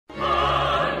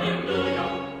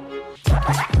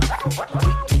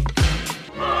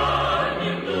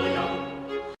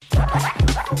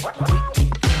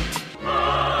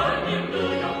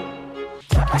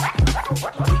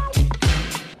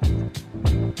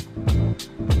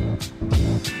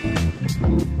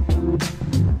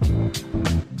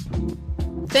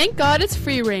Thank God it's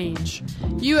free range.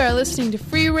 You are listening to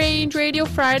Free Range Radio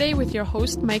Friday with your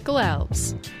host, Michael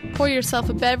Alves. Pour yourself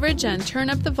a beverage and turn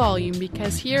up the volume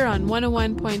because here on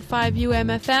 101.5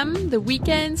 UMFM, the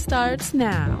weekend starts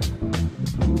now.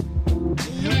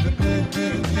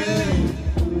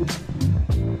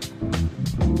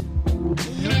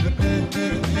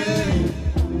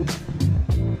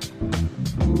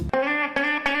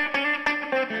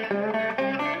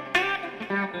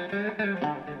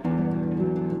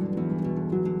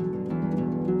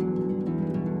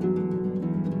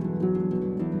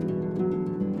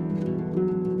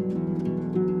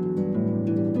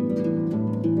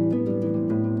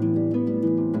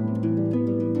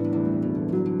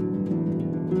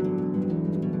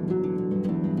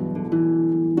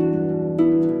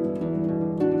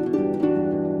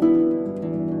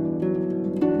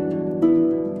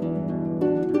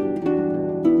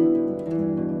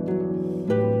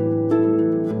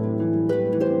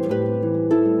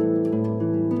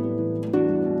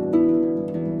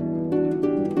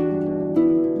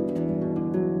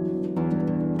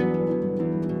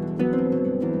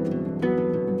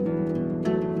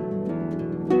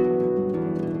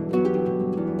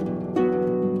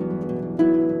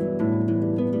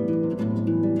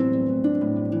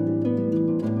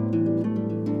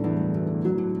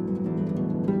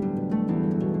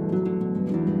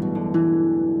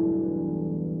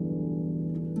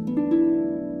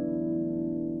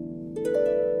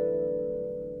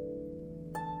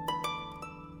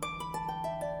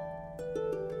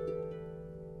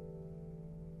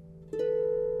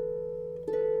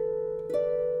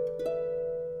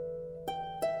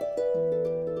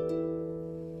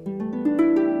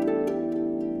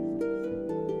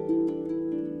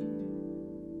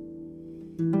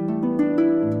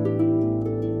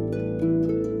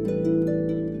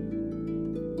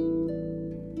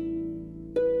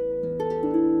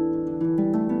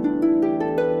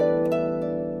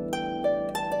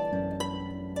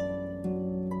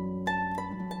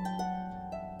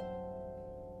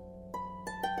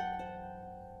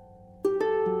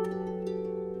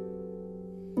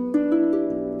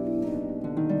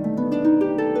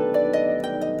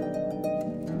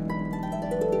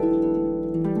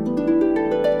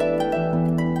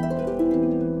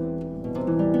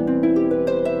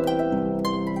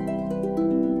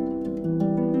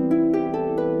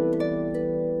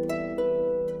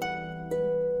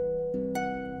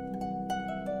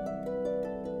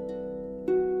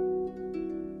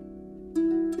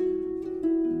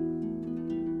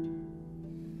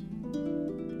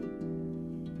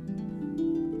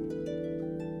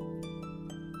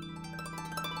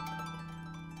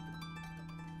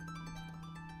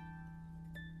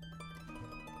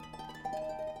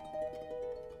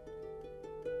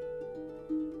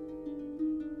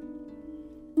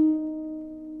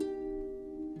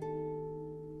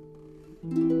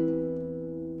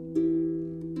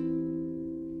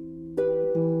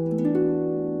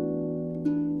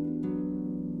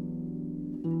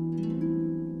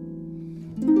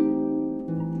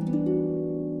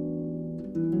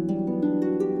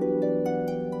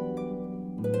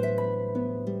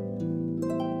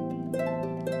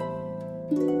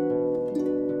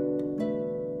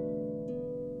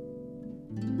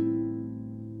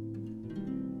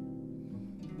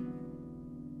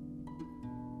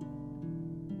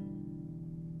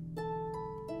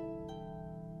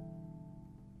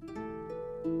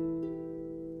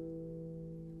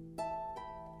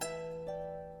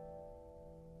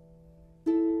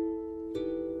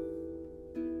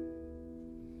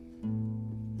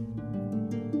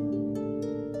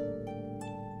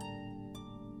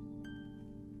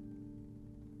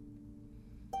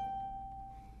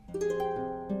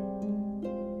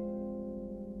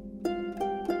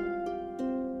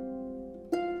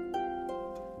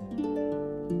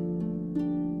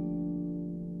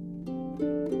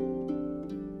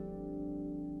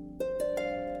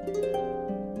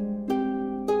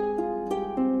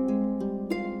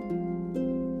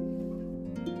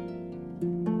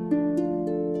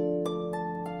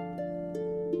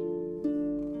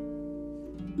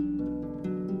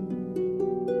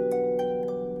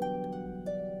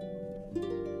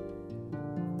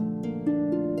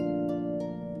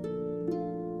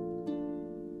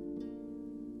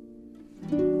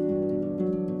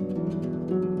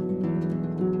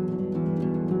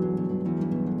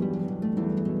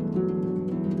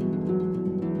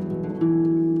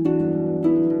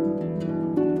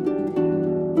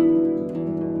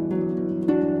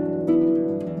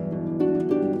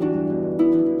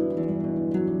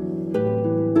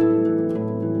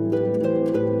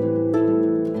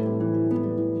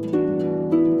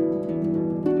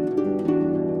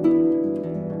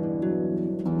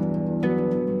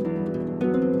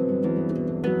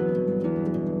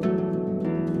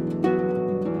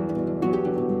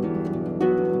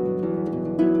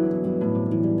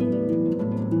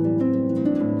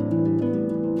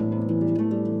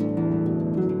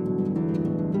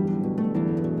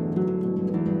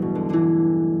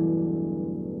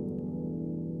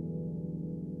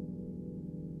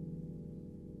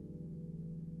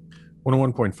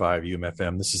 101.5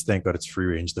 UMFM. This is Thank God It's Free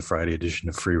Range, the Friday edition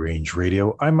of Free Range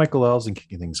Radio. I'm Michael Elves, and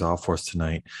kicking things off for us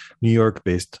tonight, New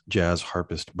York-based jazz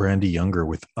harpist Brandy Younger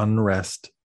with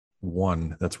Unrest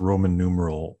 1. That's Roman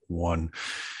numeral 1.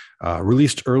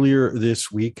 Released earlier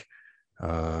this week.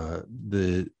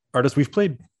 The artist, we've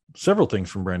played several things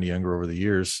from Brandy Younger over the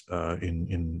years.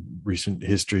 In recent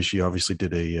history, she obviously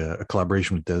did a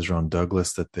collaboration with Desron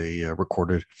Douglas that they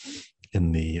recorded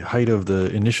in the height of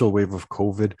the initial wave of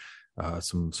COVID.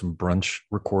 Some brunch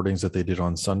recordings that they did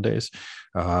on Sundays.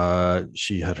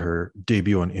 She had her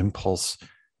debut on Impulse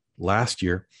last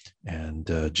year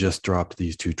and just dropped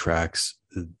these two tracks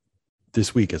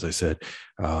this week, as I said.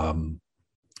 And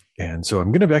so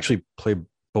I'm going to actually play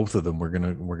both of them. We're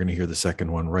gonna hear the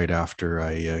second one right after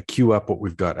I queue up what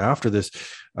we've got after this.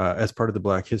 As part of the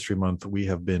Black History Month, we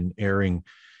have been airing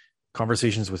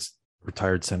conversations with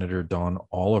retired Senator Don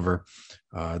Oliver.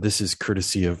 This is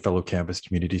courtesy of fellow campus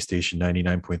community station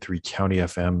 99.3 County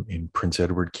FM in Prince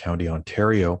Edward County,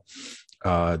 Ontario.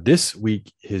 This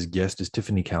week, his guest is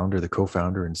Tiffany Callender, the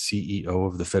co-founder and CEO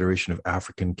of the Federation of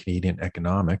African Canadian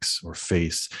Economics, or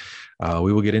FACE.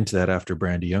 We will get into that after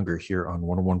Brandy Younger here on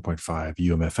 101.5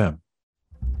 UMFM.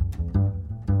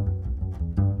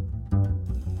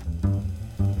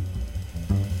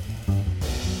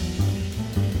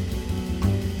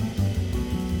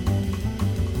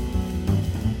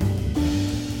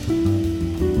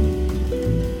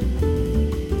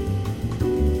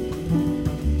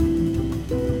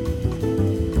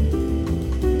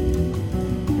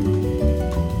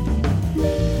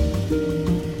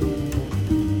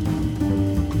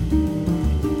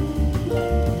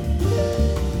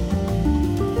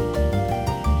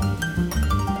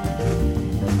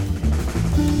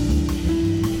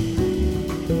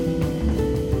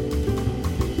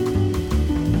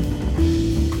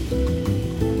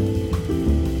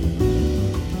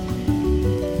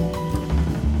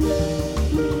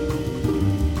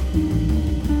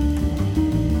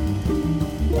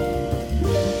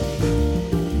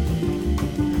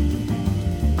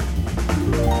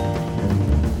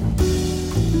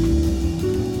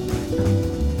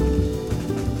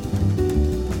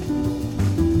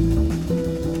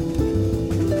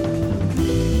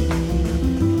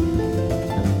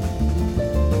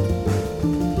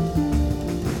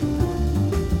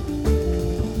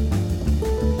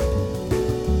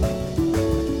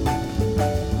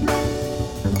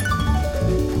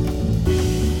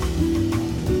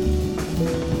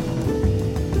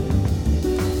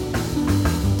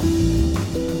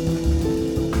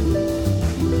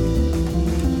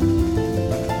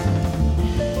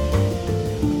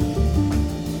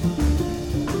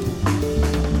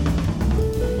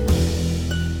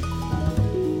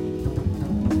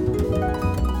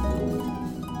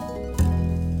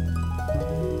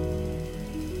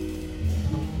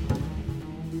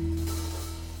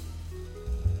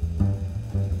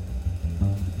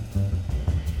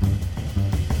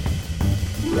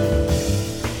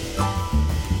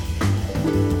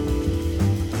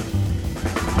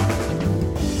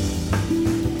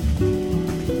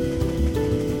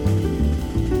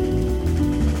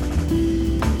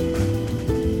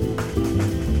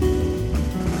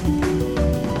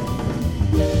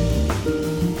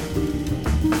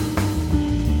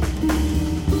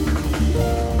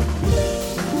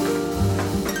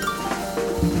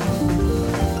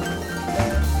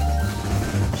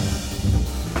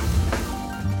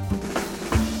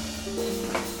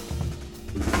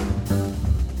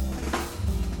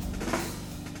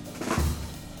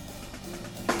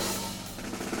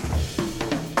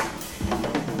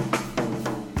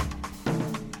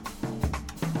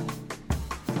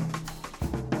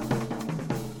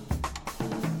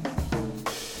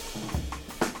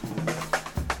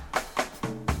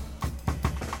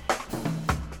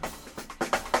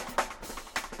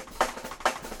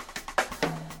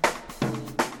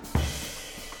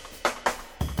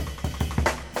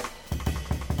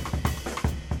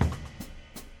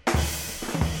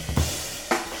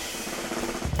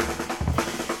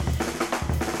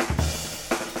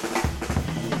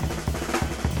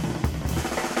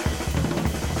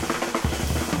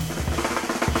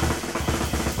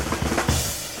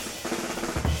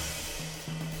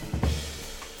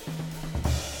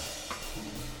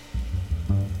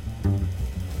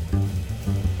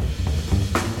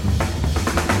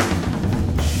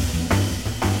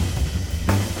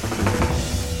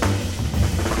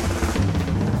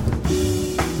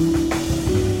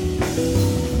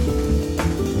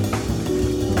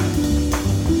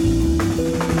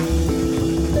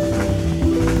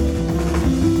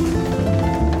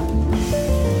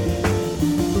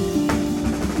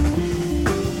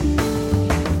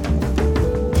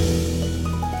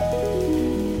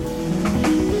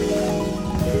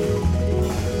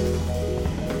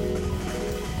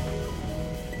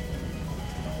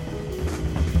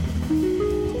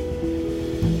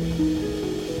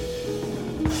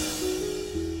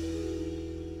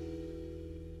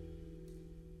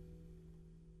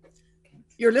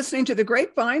 You're listening to The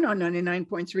Grapevine on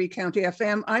 99.3 County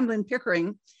FM. I'm Lynn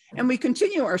Pickering, and we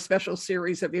continue our special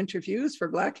series of interviews for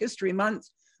Black History Month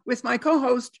with my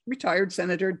co-host, retired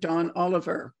Senator Don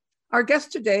Oliver. Our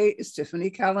guest today is Tiffany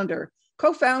Callender,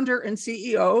 co-founder and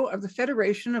CEO of the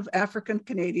Federation of African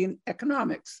Canadian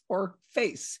Economics, or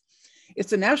FACE.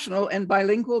 It's a national and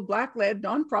bilingual Black-led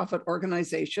nonprofit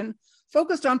organization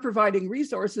focused on providing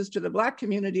resources to the Black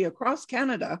community across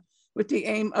Canada with the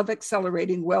aim of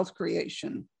accelerating wealth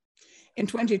creation. In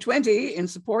 2020, in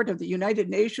support of the United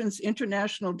Nations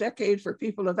International Decade for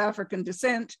People of African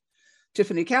Descent,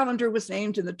 Tiffany Callender was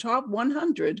named in the top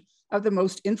 100 of the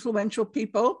most influential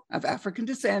people of African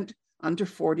descent under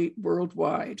 40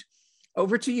 worldwide.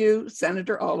 Over to you,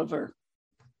 Senator Oliver.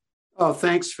 Oh,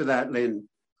 thanks for that, Lynn.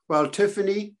 Well,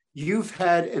 Tiffany, you've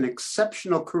had an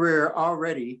exceptional career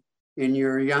already in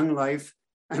your young life,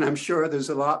 and I'm sure there's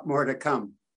a lot more to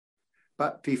come.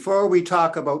 But before we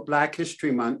talk about Black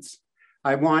History Month,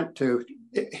 I want to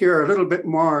hear a little bit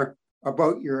more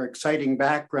about your exciting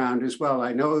background as well.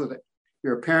 I know that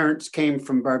your parents came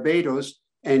from Barbados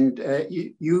and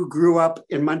you grew up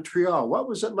in Montreal. What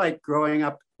was it like growing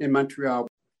up in Montreal?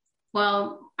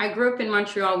 Well, I grew up in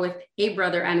Montreal with a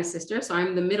brother and a sister, so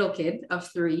I'm the middle kid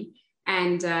of three.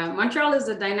 And Montreal is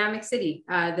a dynamic city.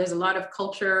 There's a lot of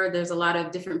culture. There's a lot of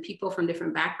different people from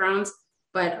different backgrounds.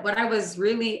 But what I was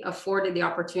really afforded the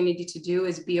opportunity to do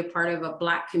is be a part of a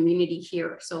Black community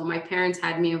here. So my parents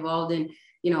had me involved in,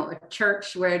 a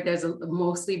church where there's a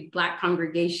mostly Black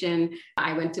congregation.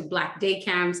 I went to Black day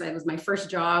camps. That was my first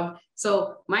job.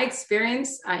 So my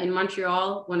experience in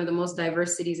Montreal, one of the most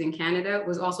diverse cities in Canada,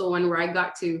 was also one where I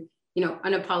got to,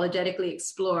 unapologetically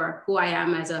explore who I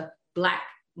am as a Black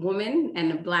woman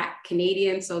and a Black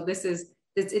Canadian. So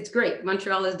it's great.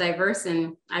 Montreal is diverse,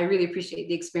 and I really appreciate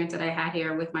the experience that I had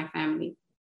here with my family.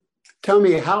 Tell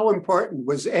me, how important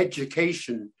was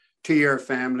education to your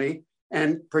family,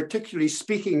 and particularly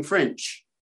speaking French?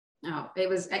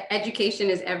 Education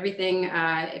is everything.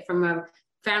 From a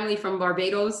family from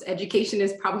Barbados, education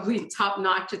is probably top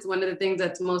notch. It's one of the things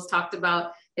that's most talked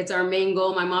about. It's our main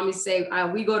goal. My mom used to say,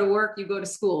 we go to work, you go to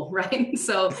school, right?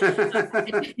 So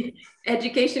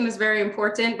education is very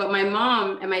important. But my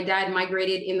mom and my dad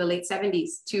migrated in the late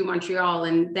 70s to Montreal.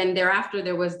 And then thereafter,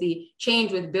 there was the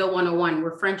change with Bill 101,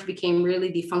 where French became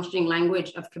really the functioning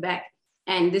language of Quebec.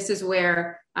 And this is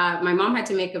where my mom had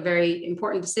to make a very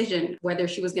important decision, whether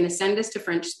she was going to send us to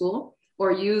French school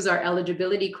or use our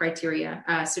eligibility criteria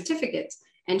certificates.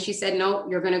 And she said, no,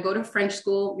 you're going to go to French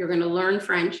school. You're going to learn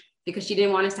French, because she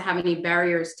didn't want us to have any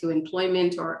barriers to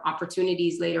employment or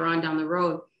opportunities later on down the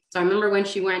road. So I remember when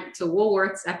she went to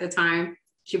Woolworths at the time,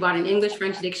 she bought an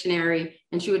English-French dictionary,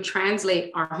 and she would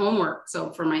translate our homework.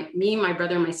 So for me, my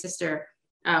brother, and my sister,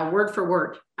 word for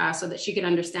word, so that she could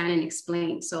understand and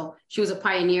explain. So she was a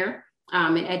pioneer,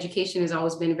 and education has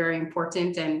always been very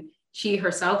important. And she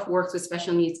herself works with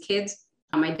special needs kids.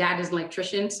 My dad is an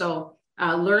electrician, so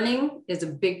learning is a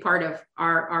big part of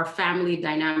our family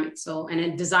dynamic. So, and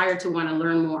a desire to want to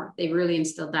learn more. They really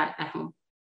instilled that at home.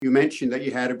 You mentioned that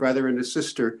you had a brother and a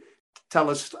sister. Tell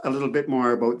us a little bit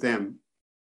more about them.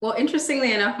 Well,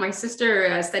 interestingly enough, my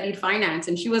sister studied finance,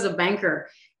 and she was a banker.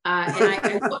 And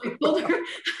I pulled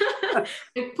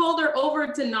her over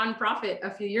to nonprofit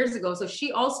a few years ago. So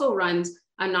she also runs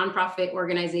a nonprofit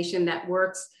organization that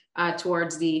works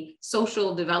towards the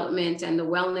social development and the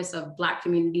wellness of Black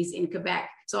communities in Quebec.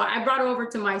 So I brought her over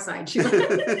to my side. She was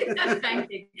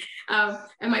banking.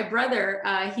 And my brother,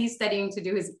 he's studying to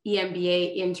do his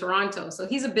EMBA in Toronto. So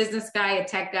he's a business guy, a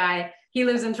tech guy. He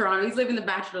lives in Toronto. He's living the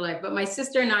bachelor life. But my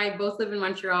sister and I both live in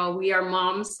Montreal. We are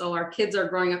moms, so our kids are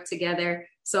growing up together.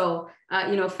 So,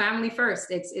 family first.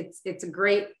 It's a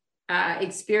great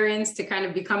experience to kind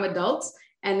of become adults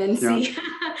and then see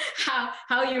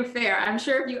how you fare. I'm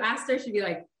sure if you asked her, she'd be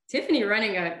like, Tiffany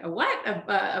running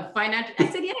a financial. I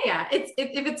said, yeah. If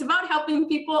it's about helping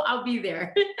people, I'll be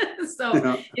there. So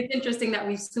It's interesting that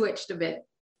we've switched a bit.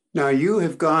 Now you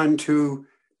have gone to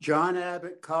John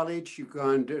Abbott College. You've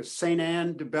gone to St.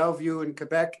 Anne de Bellevue in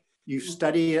Quebec. You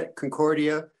study at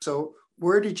Concordia. So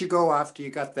where did you go after you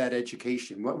got that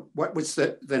education? What was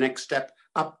the next step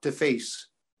up to FACE?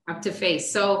 Up to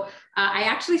FACE. So I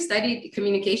actually studied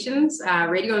communications,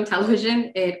 radio and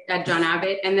television at John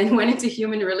Abbott, and then went into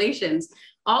human relations.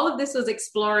 All of this was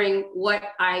exploring what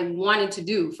I wanted to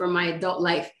do for my adult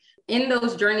life. In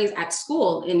those journeys at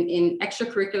school, in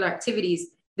extracurricular activities,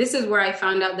 this is where I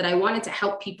found out that I wanted to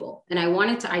help people, and I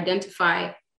wanted to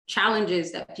identify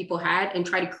challenges that people had and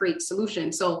try to create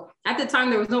solutions. So at the time,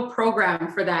 there was no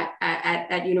program for that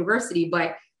at university,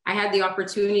 but I had the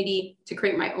opportunity to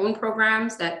create my own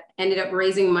programs that ended up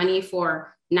raising money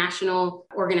for national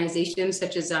organizations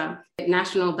such as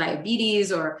National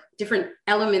Diabetes or different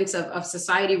elements of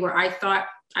society where I thought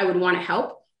I would want to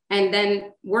help. And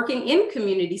then working in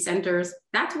community centers,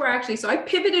 that's where so I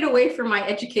pivoted away from my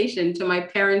education to my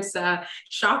parents'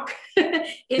 shock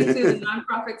into the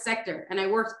nonprofit sector. And I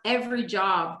worked every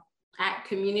job at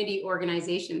community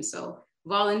organizations. So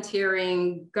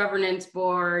volunteering, governance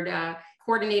board,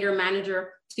 coordinator, manager,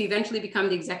 to eventually become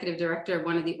the executive director of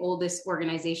one of the oldest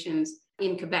organizations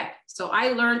in Quebec. So I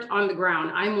learned on the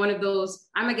ground. I'm one of those,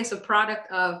 I guess, a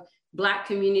product of Black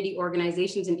community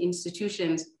organizations and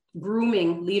institutions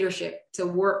grooming leadership to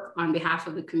work on behalf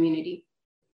of the community.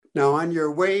 Now, on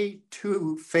your way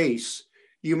to FACE,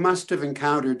 you must have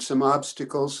encountered some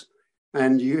obstacles,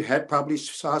 and you had probably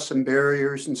saw some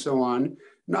barriers and so on,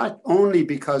 not only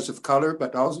because of color,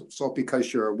 but also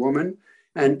because you're a woman.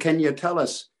 And can you tell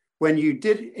us, when you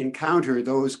did encounter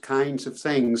those kinds of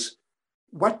things,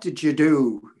 what did you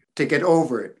do to get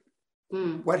over it?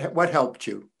 What helped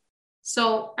you?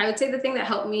 So I would say the thing that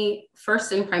helped me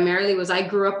first and primarily was I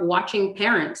grew up watching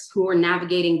parents who were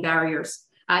navigating barriers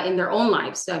in their own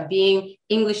lives, being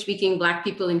English-speaking Black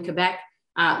people in Quebec,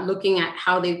 looking at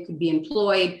how they could be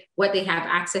employed, what they have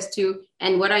access to.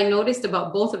 And what I noticed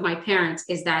about both of my parents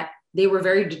is that they were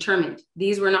very determined.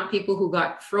 These were not people who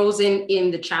got frozen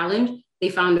in the challenge. They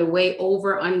found a way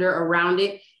over, under, around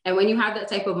it. And when you have that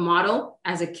type of model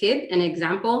as a kid, an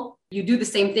example, you do the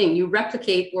same thing. You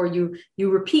replicate or you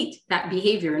repeat that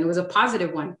behavior. And it was a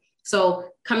positive one. So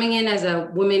coming in as a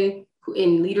woman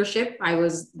in leadership, I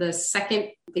was the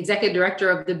second executive director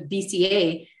of the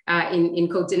BCA in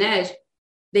Côte-des-Neiges.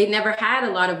 They never had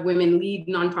a lot of women lead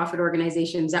nonprofit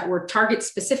organizations that were target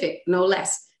specific, no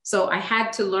less. So I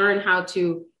had to learn how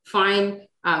to find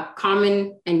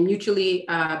common and mutually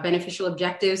beneficial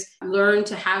objectives, learn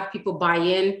to have people buy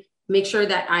in, make sure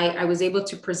that I was able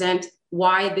to present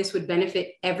why this would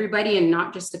benefit everybody and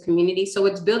not just the community. So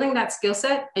it's building that skill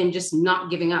set and just not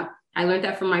giving up. I learned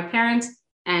that from my parents,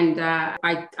 and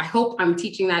I hope I'm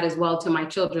teaching that as well to my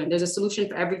children. There's a solution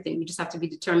for everything. You just have to be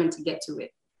determined to get to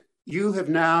it. You have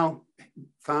now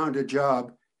found a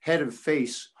job, head of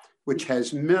FACE, which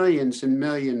has millions and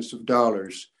millions of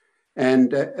dollars.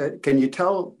 And can you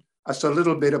tell us a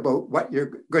little bit about what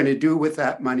you're going to do with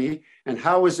that money and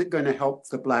how is it going to help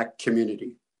the Black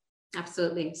community?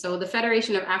 Absolutely. So the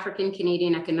Federation of African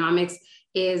Canadian Economics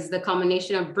is the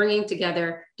culmination of bringing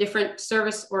together different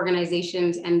service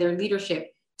organizations and their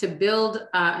leadership to build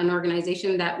an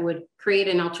organization that would create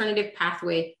an alternative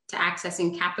pathway to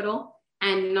accessing capital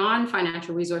and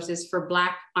non-financial resources for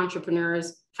Black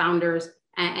entrepreneurs, founders,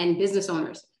 and business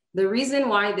owners. The reason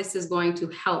why this is going to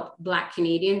help Black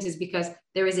Canadians is because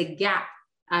there is a gap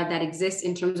that exists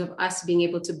in terms of us being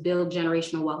able to build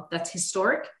generational wealth. That's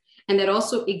historic. And that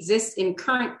also exists in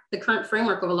the current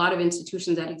framework of a lot of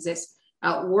institutions that exist.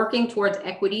 Working towards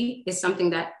equity is something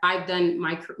that I've done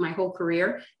my whole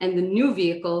career. And the new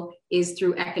vehicle is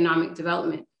through economic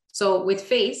development. So with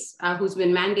FACE, who's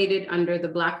been mandated under the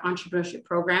Black Entrepreneurship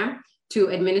Program to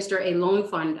administer a loan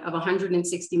fund of $160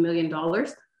 million,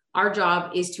 our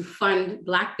job is to fund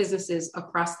Black businesses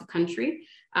across the country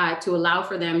to allow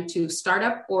for them to start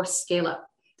up or scale up.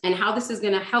 And how this is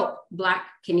going to help Black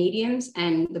Canadians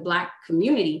and the Black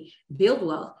community build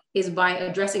wealth is by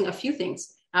addressing a few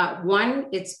things. One,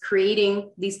 it's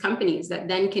creating these companies that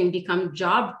then can become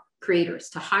job creators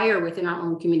to hire within our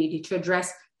own community to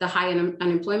address the high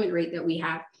unemployment rate that we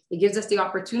have. It gives us the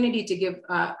opportunity to give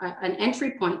an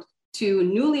entry point to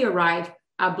newly arrived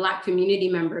Black community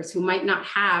members who might not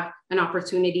have an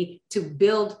opportunity to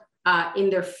build in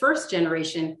their first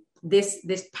generation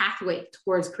this pathway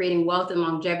towards creating wealth and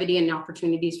longevity and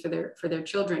opportunities for their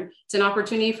children. It's an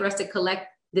opportunity for us to collect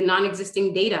the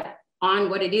non-existing data on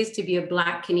what it is to be a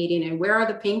Black Canadian and where are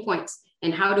the pain points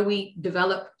and how do we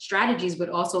develop strategies, but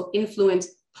also influence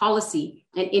policy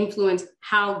and influence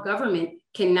how government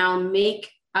can now make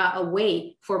a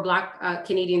way for Black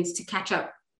Canadians to catch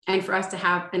up and for us to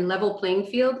have a level playing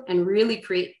field and really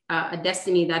create a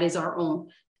destiny that is our own.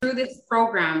 Through this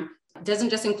program, it doesn't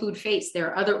just include FACE. There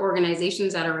are other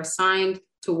organizations that are assigned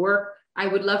to work. I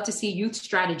would love to see youth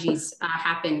strategies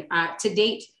happen. To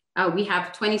date, we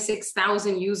have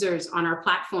 26,000 users on our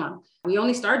platform. We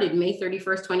only started May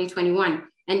 31st, 2021.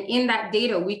 And in that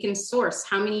data, we can source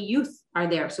how many youth are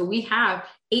there. So we have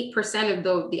 8%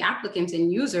 of the applicants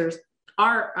and users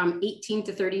are 18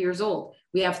 to 30 years old.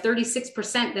 We have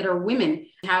 36% that are women.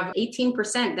 We have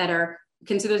 18% that are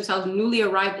consider themselves newly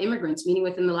arrived immigrants, meaning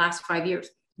within the last 5 years.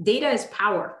 Data is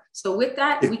power. So with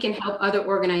that, we can help other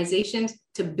organizations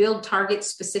to build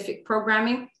target-specific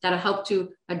programming that'll help to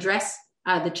address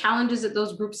the challenges that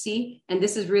those groups see. And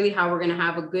this is really how we're going to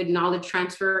have a good knowledge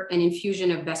transfer and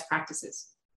infusion of best practices.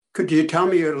 Could you tell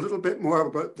me a little bit more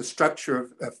about the structure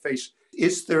of FACE?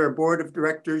 Is there a board of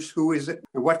directors? Who is it?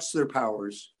 And what's their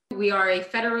powers? We are a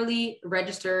federally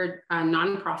registered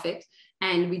nonprofit,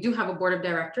 and we do have a board of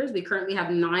directors. We currently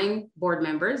have 9 board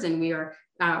members, and we are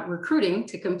recruiting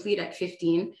to complete at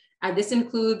 15. This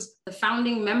includes the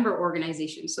founding member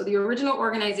organizations. So the original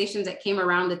organizations that came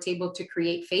around the table to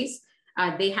create FACE,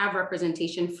 they have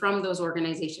representation from those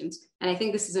organizations. And I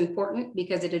think this is important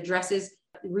because it addresses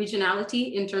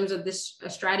regionality in terms of this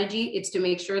strategy. It's to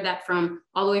make sure that from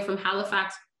all the way from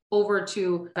Halifax over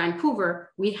to Vancouver,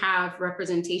 we have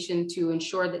representation to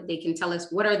ensure that they can tell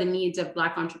us what are the needs of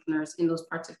Black entrepreneurs in those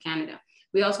parts of Canada.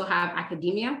 We also have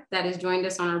academia that has joined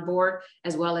us on our board,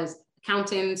 as well as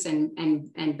accountants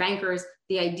and bankers.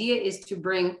 The idea is to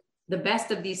bring the best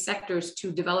of these sectors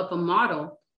to develop a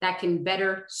model that can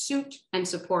better suit and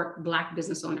support Black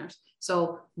business owners.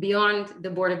 So beyond the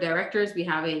board of directors, we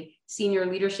have a senior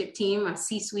leadership team, a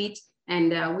C-suite,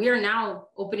 and we are now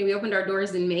we opened our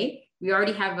doors in May. We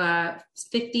already have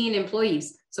 15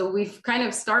 employees. So we've kind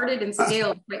of started and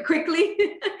scaled quite quickly,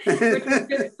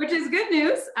 which is good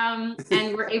news.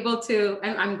 And we're able to,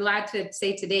 and I'm glad to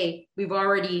say today, we've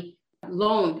already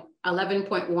loaned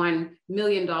 $11.1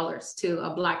 million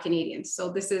to Black Canadians. So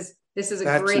this is a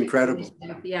That's great incredible.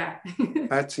 initiative. Yeah.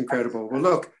 That's incredible. Well,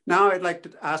 look, now I'd like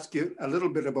to ask you a little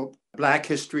bit about Black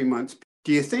History Month.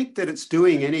 Do you think that it's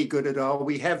doing any good at all?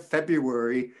 We have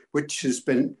February, which has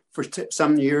been for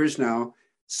some years now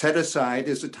set aside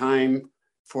as a time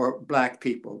for Black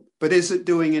people. But is it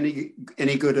doing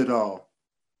any good at all?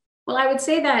 Well, I would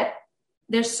say that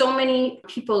there's so many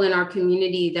people in our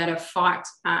community that have fought.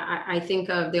 I think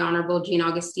of the Honorable Jean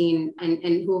Augustine and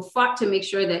who have fought to make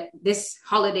sure that this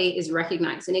holiday is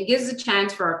recognized. And it gives a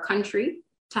chance for our country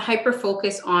to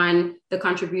hyper-focus on the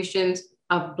contributions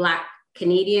of Black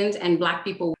Canadians and Black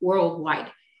people worldwide.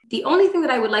 The only thing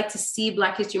that I would like to see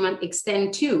Black History Month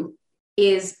extend to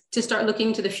is to start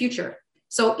looking to the future.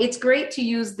 So it's great to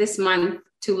use this month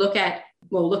to look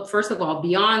first of all,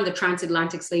 beyond the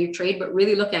transatlantic slave trade, but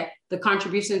really look at the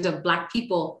contributions of Black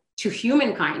people to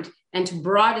humankind and to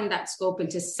broaden that scope and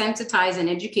to sensitize and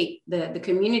educate the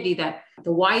community, that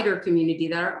the wider community,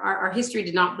 that our history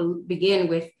did not begin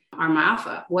with our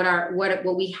Ma'afa.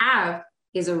 What we have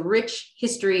is a rich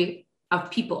history of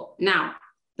people. Now,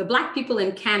 the Black people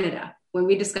in Canada, when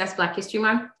we discuss Black History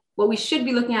Month, what we should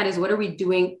be looking at is what are we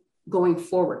doing going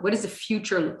forward? What does the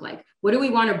future look like? What do we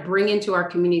want to bring into our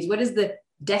communities? What is the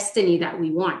destiny that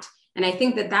we want? And I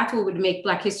think that that's what would make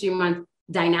Black History Month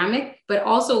dynamic, but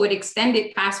also would extend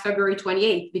it past February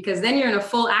 28th, because then you're in a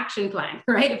full action plan,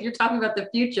 right? If you're talking about the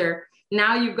future,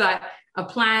 now you've got a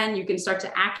plan, you can start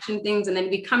to action things. And then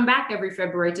we come back every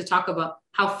February to talk about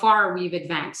how far we've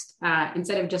advanced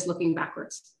instead of just looking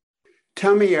backwards.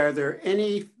 Tell me, are there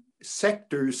any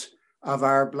sectors of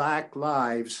our Black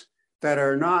lives that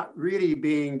are not really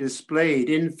being displayed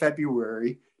in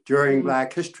February during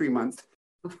Black History Month?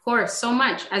 Of course, so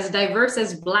much. As diverse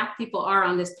as Black people are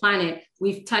on this planet,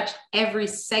 we've touched every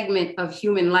segment of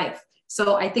human life.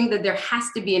 So I think that there has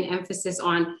to be an emphasis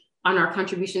on our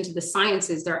contribution to the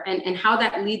sciences there and how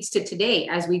that leads to today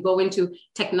as we go into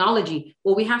technology.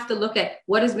 Well, we have to look at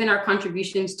what has been our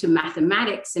contributions to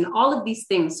mathematics and all of these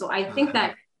things. So I think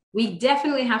that we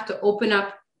definitely have to open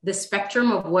up the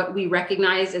spectrum of what we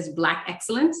recognize as Black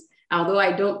excellence, although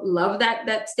I don't love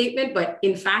that statement, but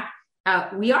in fact,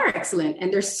 we are excellent.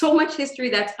 And there's so much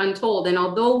history that's untold. And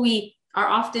although we are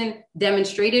often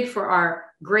demonstrated for our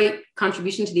great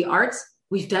contribution to the arts,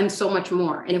 we've done so much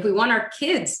more. And if we want our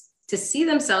kids to see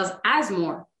themselves as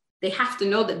more, they have to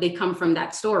know that they come from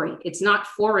that story. It's not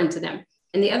foreign to them.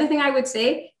 And the other thing I would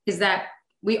say is that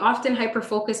we often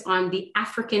hyper-focus on the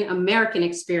African-American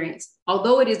experience.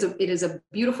 Although it is a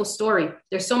beautiful story,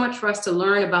 there's so much for us to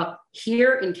learn about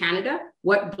here in Canada,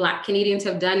 what Black Canadians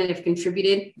have done and have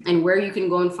contributed, and where you can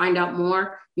go and find out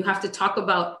more. You have to talk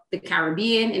about the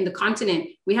Caribbean and the continent.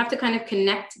 We have to kind of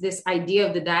connect this idea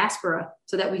of the diaspora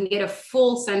so that we can get a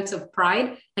full sense of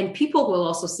pride, and people will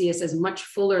also see us as much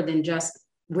fuller than just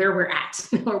where we're at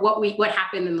or what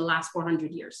happened in the last 400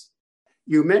 years.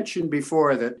 You mentioned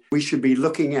before that we should be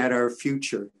looking at our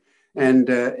future and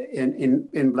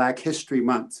in Black History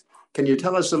Month. Can you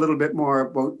tell us a little bit more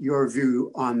about your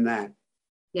view on that?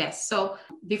 Yes. So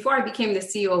before I became the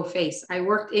CEO of FACE, I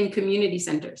worked in community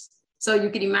centers. So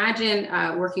you could imagine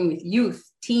working with youth,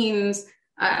 teens,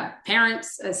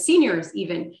 parents, seniors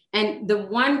even. And the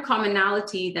one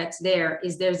commonality that's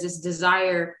there's this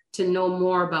desire to know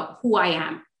more about who I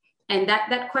am. And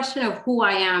that question of who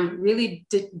I am really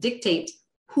dictates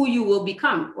who you will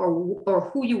become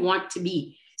or who you want to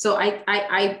be. So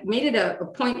I made it a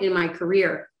point in my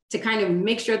career to kind of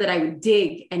make sure that I would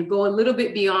dig and go a little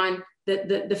bit beyond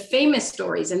the famous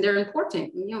stories, and they're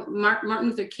important. You know, Martin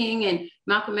Luther King and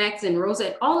Malcolm X and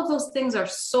Rosa, all of those things are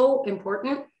so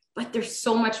important, but there's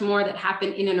so much more that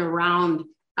happened in and around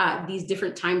these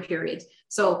different time periods.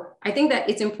 So I think that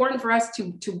it's important for us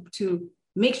to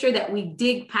make sure that we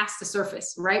dig past the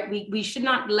surface, right? We should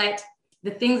not let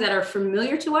the things that are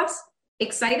familiar to us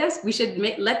excite us. We should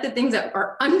let the things that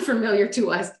are unfamiliar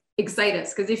to us excite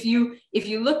us. Because if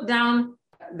you look down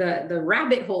the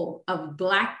rabbit hole of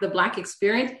the Black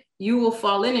experience, you will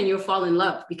fall in and you'll fall in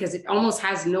love because it almost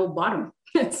has no bottom.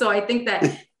 So I think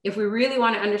that if we really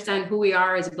want to understand who we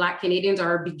are as Black Canadians or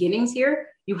our beginnings here,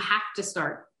 you have to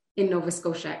start in Nova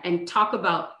Scotia and talk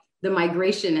about the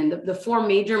migration and the four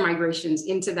major migrations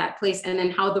into that place, and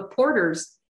then how the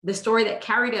porters, the story that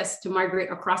carried us to migrate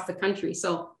across the country.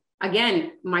 So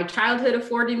again, my childhood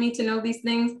afforded me to know these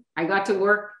things. I got to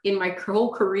work in my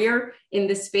whole career in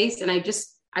this space. And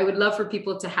I would love for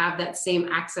people to have that same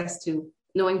access to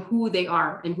knowing who they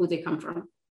are and who they come from.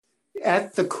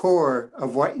 At the core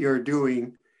of what you're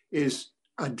doing is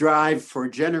a drive for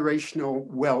generational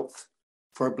wealth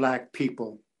for Black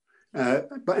people.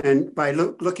 And by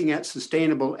looking at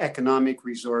sustainable economic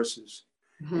resources.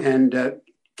 Mm-hmm. And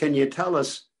can you tell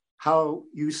us how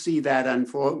you see that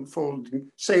unfolding,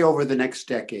 say, over the next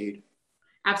decade?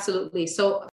 Absolutely.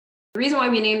 So the reason why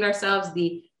we named ourselves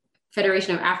the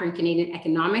Federation of African Canadian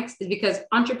Economics is because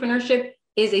entrepreneurship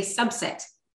is a subset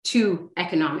to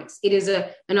economics. It is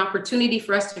an opportunity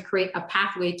for us to create a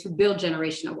pathway to build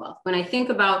generational wealth. When I think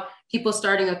about people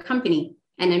starting a company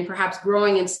and then perhaps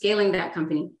growing and scaling that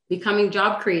company, becoming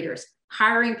job creators,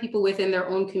 hiring people within their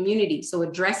own community. So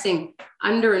addressing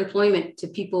underemployment to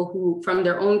people who from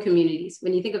their own communities.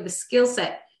 When you think of the skill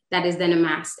set that is then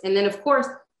amassed, and then of course,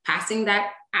 passing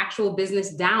that actual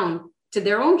business down to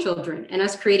their own children, and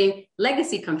us creating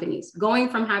legacy companies, going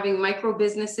from having micro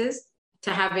businesses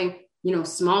to having,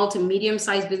 small to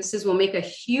medium-sized businesses will make a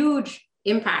huge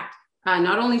impact,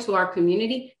 not only to our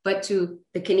community, but to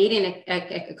the Canadian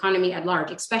economy at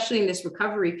large, especially in this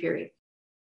recovery period.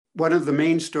 One of the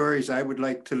main stories I would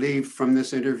like to leave from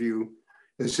this interview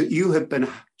is that you have been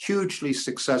hugely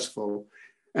successful,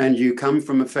 and you come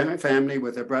from a family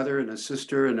with a brother and a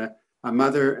sister and a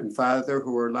mother and father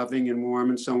who are loving and warm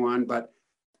and so on. But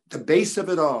the base of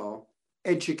it all,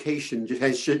 education,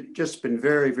 has just been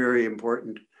very, very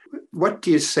important. What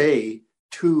do you say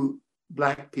to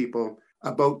Black people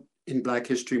in Black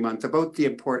History Month about the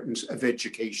importance of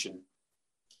education?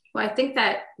 Well, I think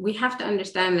that we have to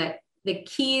understand that the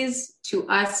keys to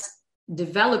us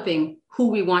developing who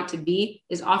we want to be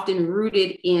is often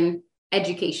rooted in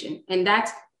education. And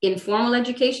that's informal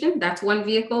education. That's one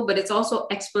vehicle, but it's also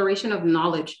exploration of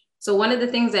knowledge. So one of the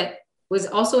things that was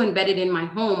also embedded in my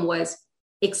home was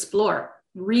explore,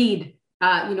 read,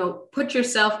 put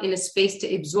yourself in a space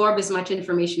to absorb as much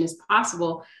information as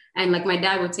possible. And like my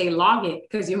dad would say, log it,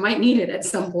 because you might need it at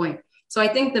some point. So I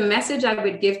think the message I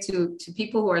would give to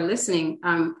people who are listening,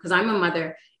 because I'm a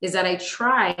mother, is that I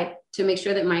try to make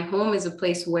sure that my home is a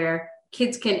place where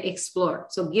kids can explore.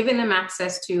 So giving them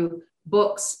access to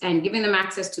books and giving them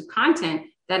access to content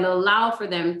that allow for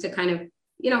them to kind of,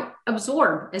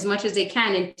 absorb as much as they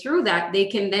can. And through that, they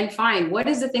can then find, what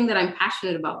is the thing that I'm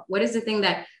passionate about? What is the thing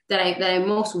that I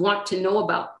most want to know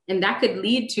about? And that could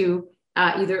lead to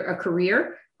either a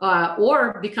career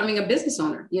or becoming a business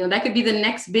owner. That could be the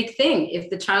next big thing if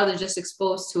the child is just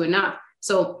exposed to enough.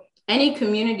 So any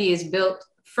community is built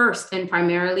first and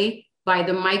primarily by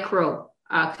the micro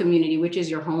community, which is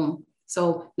your home.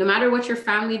 So no matter what your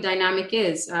family dynamic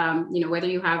is, whether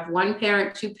you have one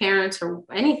parent, two parents, or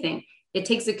anything, it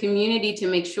takes a community to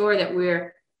make sure that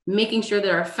we're making sure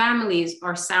that our families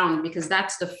are sound, because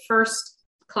that's the first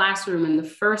classroom and the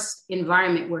first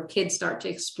environment where kids start to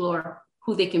explore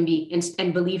who they can be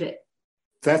and believe it.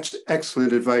 That's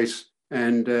excellent advice.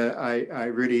 And I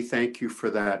really thank you for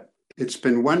that. It's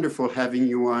been wonderful having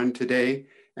you on today.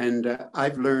 And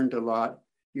I've learned a lot.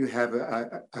 You have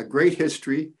a great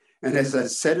history. And as I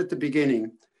said at the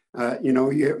beginning,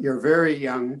 you're very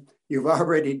young. You've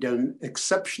already done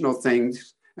exceptional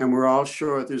things. And we're all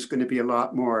sure there's going to be a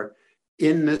lot more.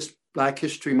 In this Black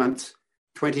History Month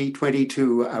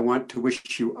 2022, I want to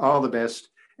wish you all the best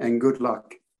and good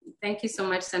luck. Thank you so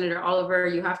much, Senator Oliver.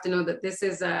 You have to know that this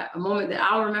is a moment that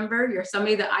I'll remember. You're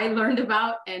somebody that I learned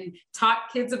about and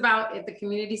taught kids about at the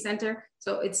community center.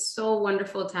 So it's so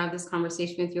wonderful to have this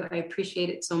conversation with you. I appreciate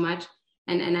it so much.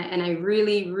 And I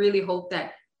really, really hope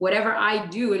that whatever I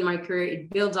do in my career, it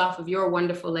builds off of your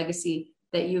wonderful legacy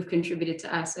that you've contributed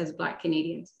to us as Black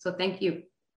Canadians. So thank you.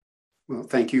 Well,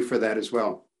 thank you for that as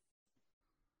well.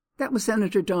 That was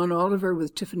Senator Don Oliver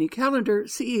with Tiffany Callender,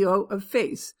 CEO of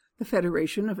FACE, the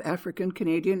Federation of African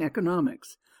Canadian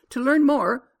Economics. To learn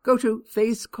more, go to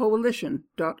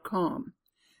facecoalition.com.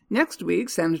 Next week,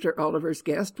 Senator Oliver's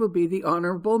guest will be the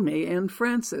Honourable May-Ann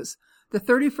Francis, the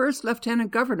 31st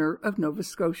Lieutenant Governor of Nova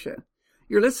Scotia.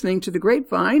 You're listening to The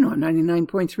Grapevine on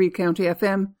 99.3 County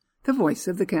FM, the voice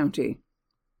of the county.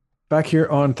 Back here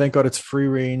on Thank God It's Free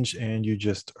Range, and you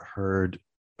just heard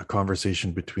a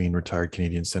conversation between retired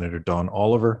Canadian Senator Don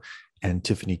Oliver and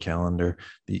Tiffany Callender,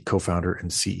 the co-founder and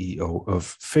CEO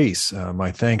of FACE.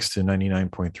 My thanks to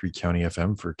 99.3 County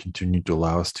FM for continuing to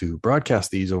allow us to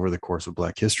broadcast these over the course of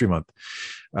Black History Month.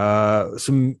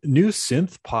 Some new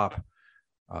synth pop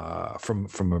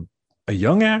from a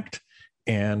young act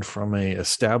and from a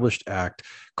established act.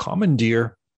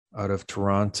 Commandeer out of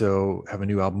Toronto have a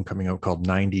new album coming out called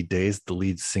 90 Days. The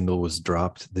lead single was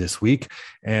dropped this week.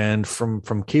 And from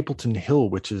Capleton Hill,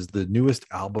 which is the newest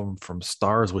album from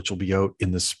Stars, which will be out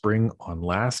in the spring on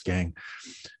Last Gang,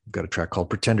 we've got a track called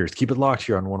Pretenders. Keep it locked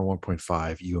here on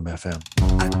 101.5 UMFM.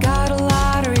 I got a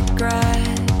lot of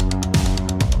regret,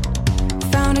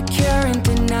 found a cure in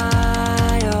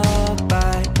denial,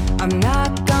 but I'm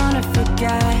not gonna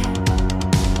forget.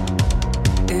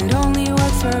 It only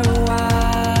works for a while.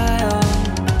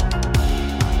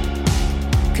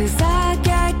 'Cause I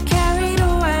get carried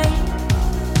away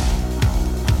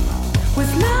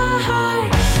with my heart.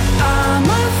 I'm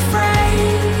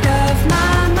afraid of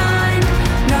my mind,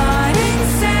 not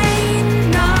insane,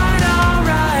 not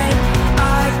alright. I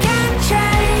can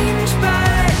change,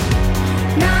 but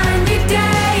 90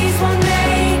 days won't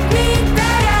make me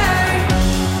better.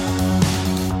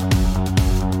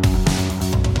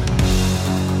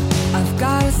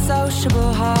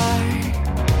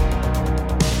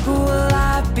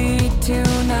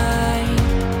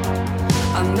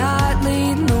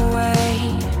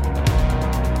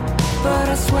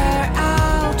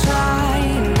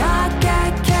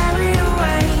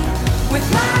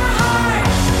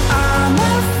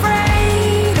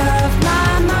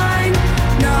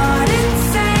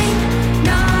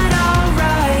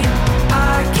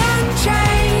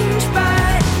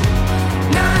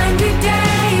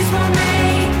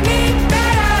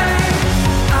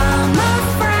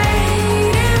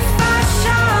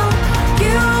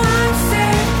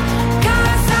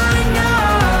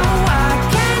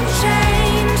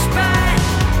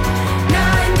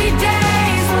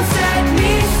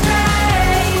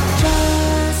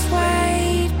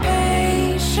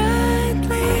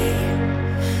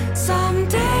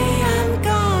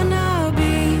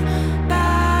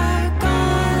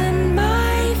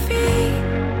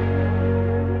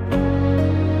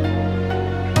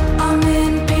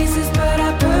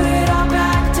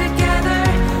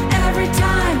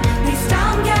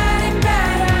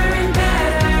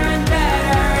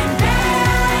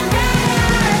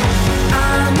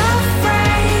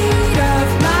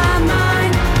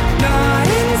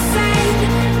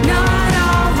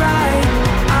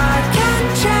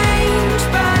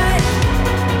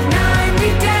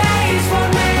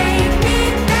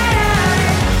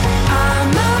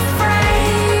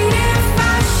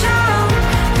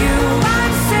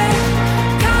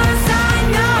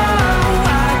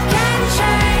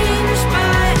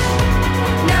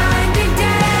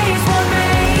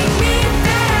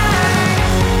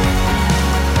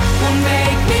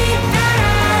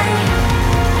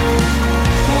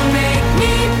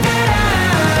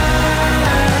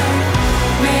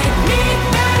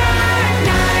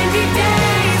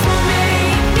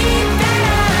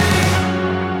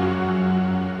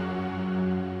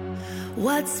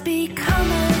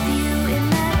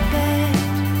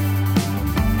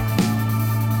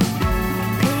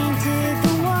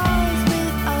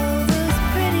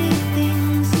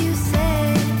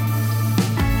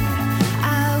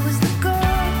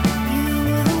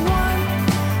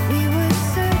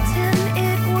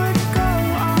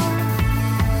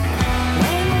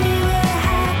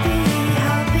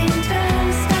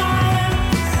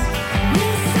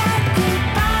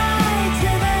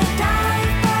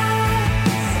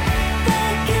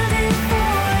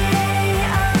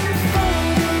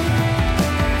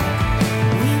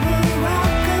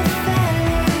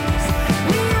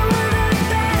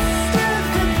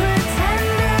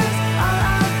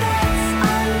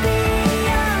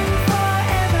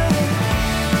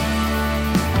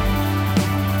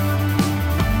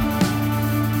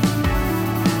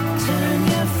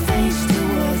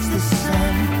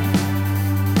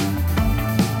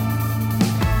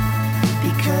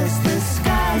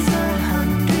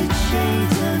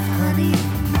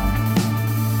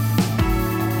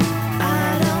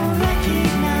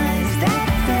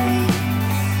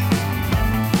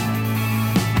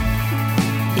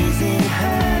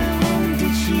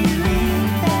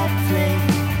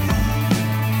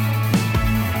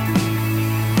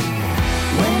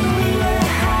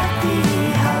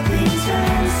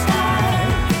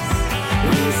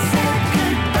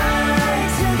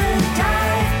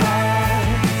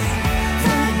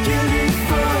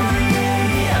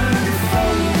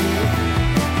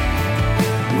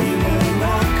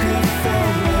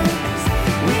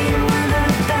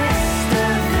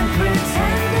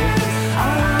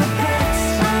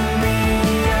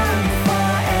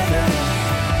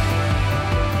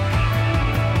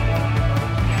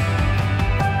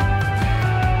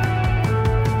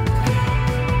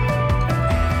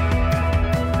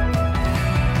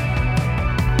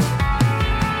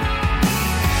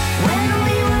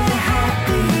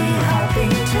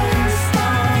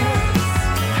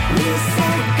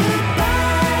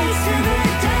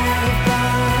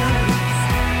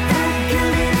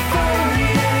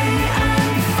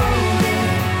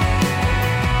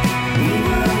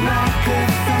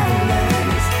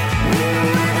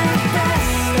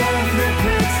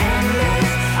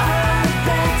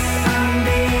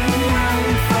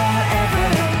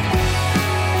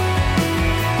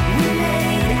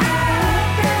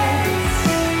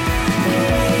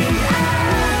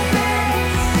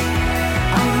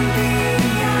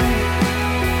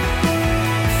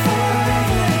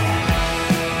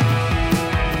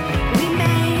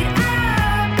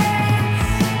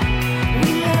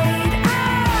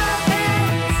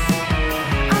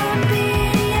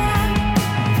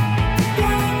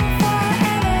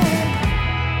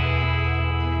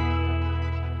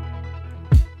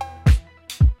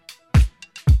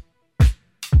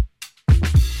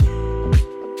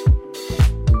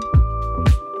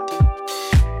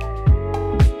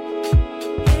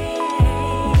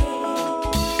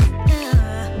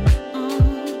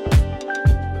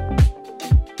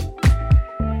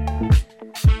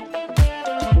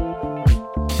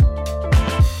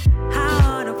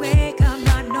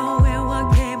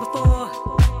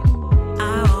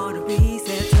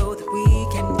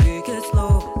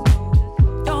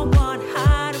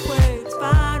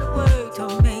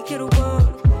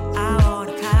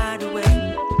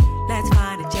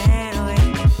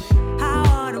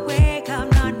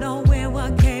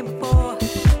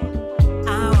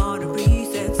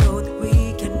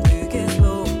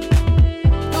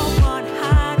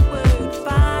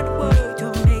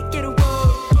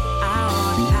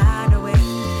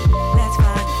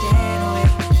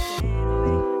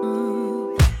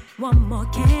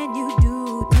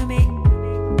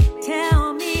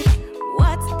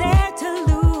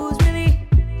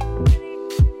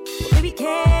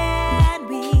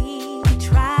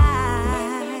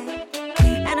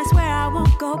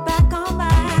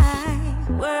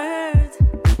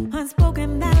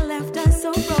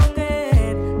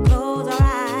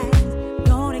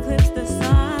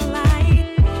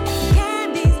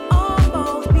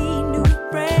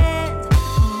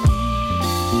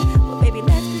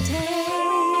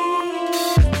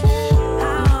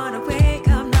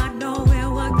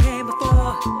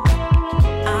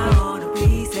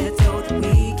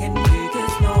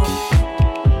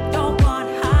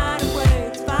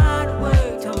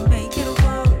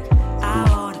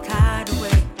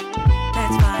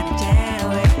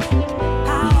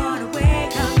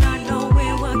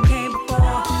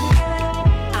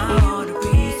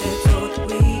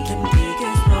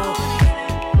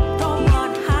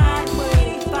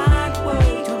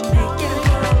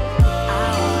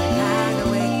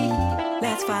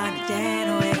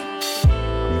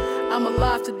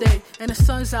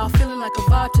 guns out, feeling like a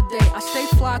vibe today. I stay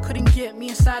fly, couldn't get me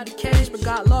inside the cage, but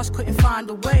got lost, couldn't find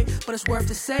a way. But it's worth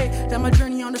to say that my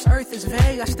journey on this earth is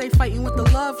vague. I stay fighting with the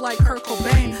love like Kurt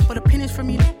Cobain, but opinions from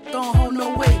me don't hold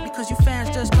no weight, because you fans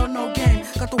just don't know game.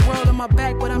 Got the world on my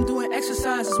back, but I'm doing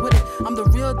exercises with it. I'm the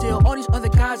real deal, all these other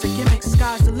guys are gimmicks.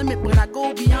 Sky's the limit, but I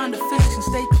go beyond the physics and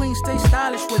stay clean, stay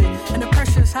stylish with it. And the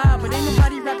pressure's high, but ain't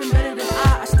nobody rapping better than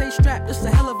I stay strapped, it's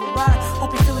a hell of a ride.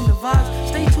 Hope you're feeling the vibes.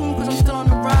 Stay tuned, cause I'm still on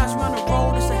the rise. We're on the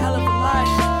road, it's a hell of a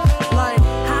life. Like,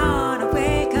 I wanna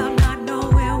wake up not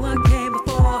knowing what came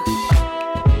before.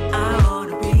 I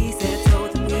wanna reset so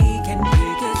that we can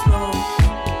take it slow.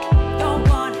 Don't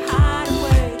wanna hide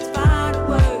away, just find a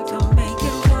way to make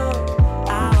it work.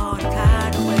 I wanna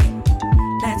kind of way,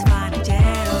 let's find a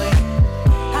gentle way.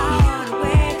 I wanna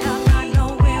wake up not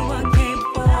knowing what came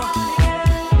before.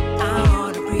 I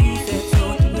wanna reset so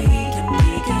that we can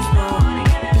make it slow.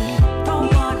 Don't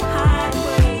wanna hide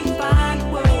away, just find a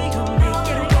way to make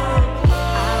it work.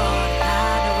 I wanna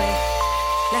kind of way,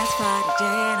 let's find a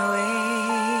gentle way.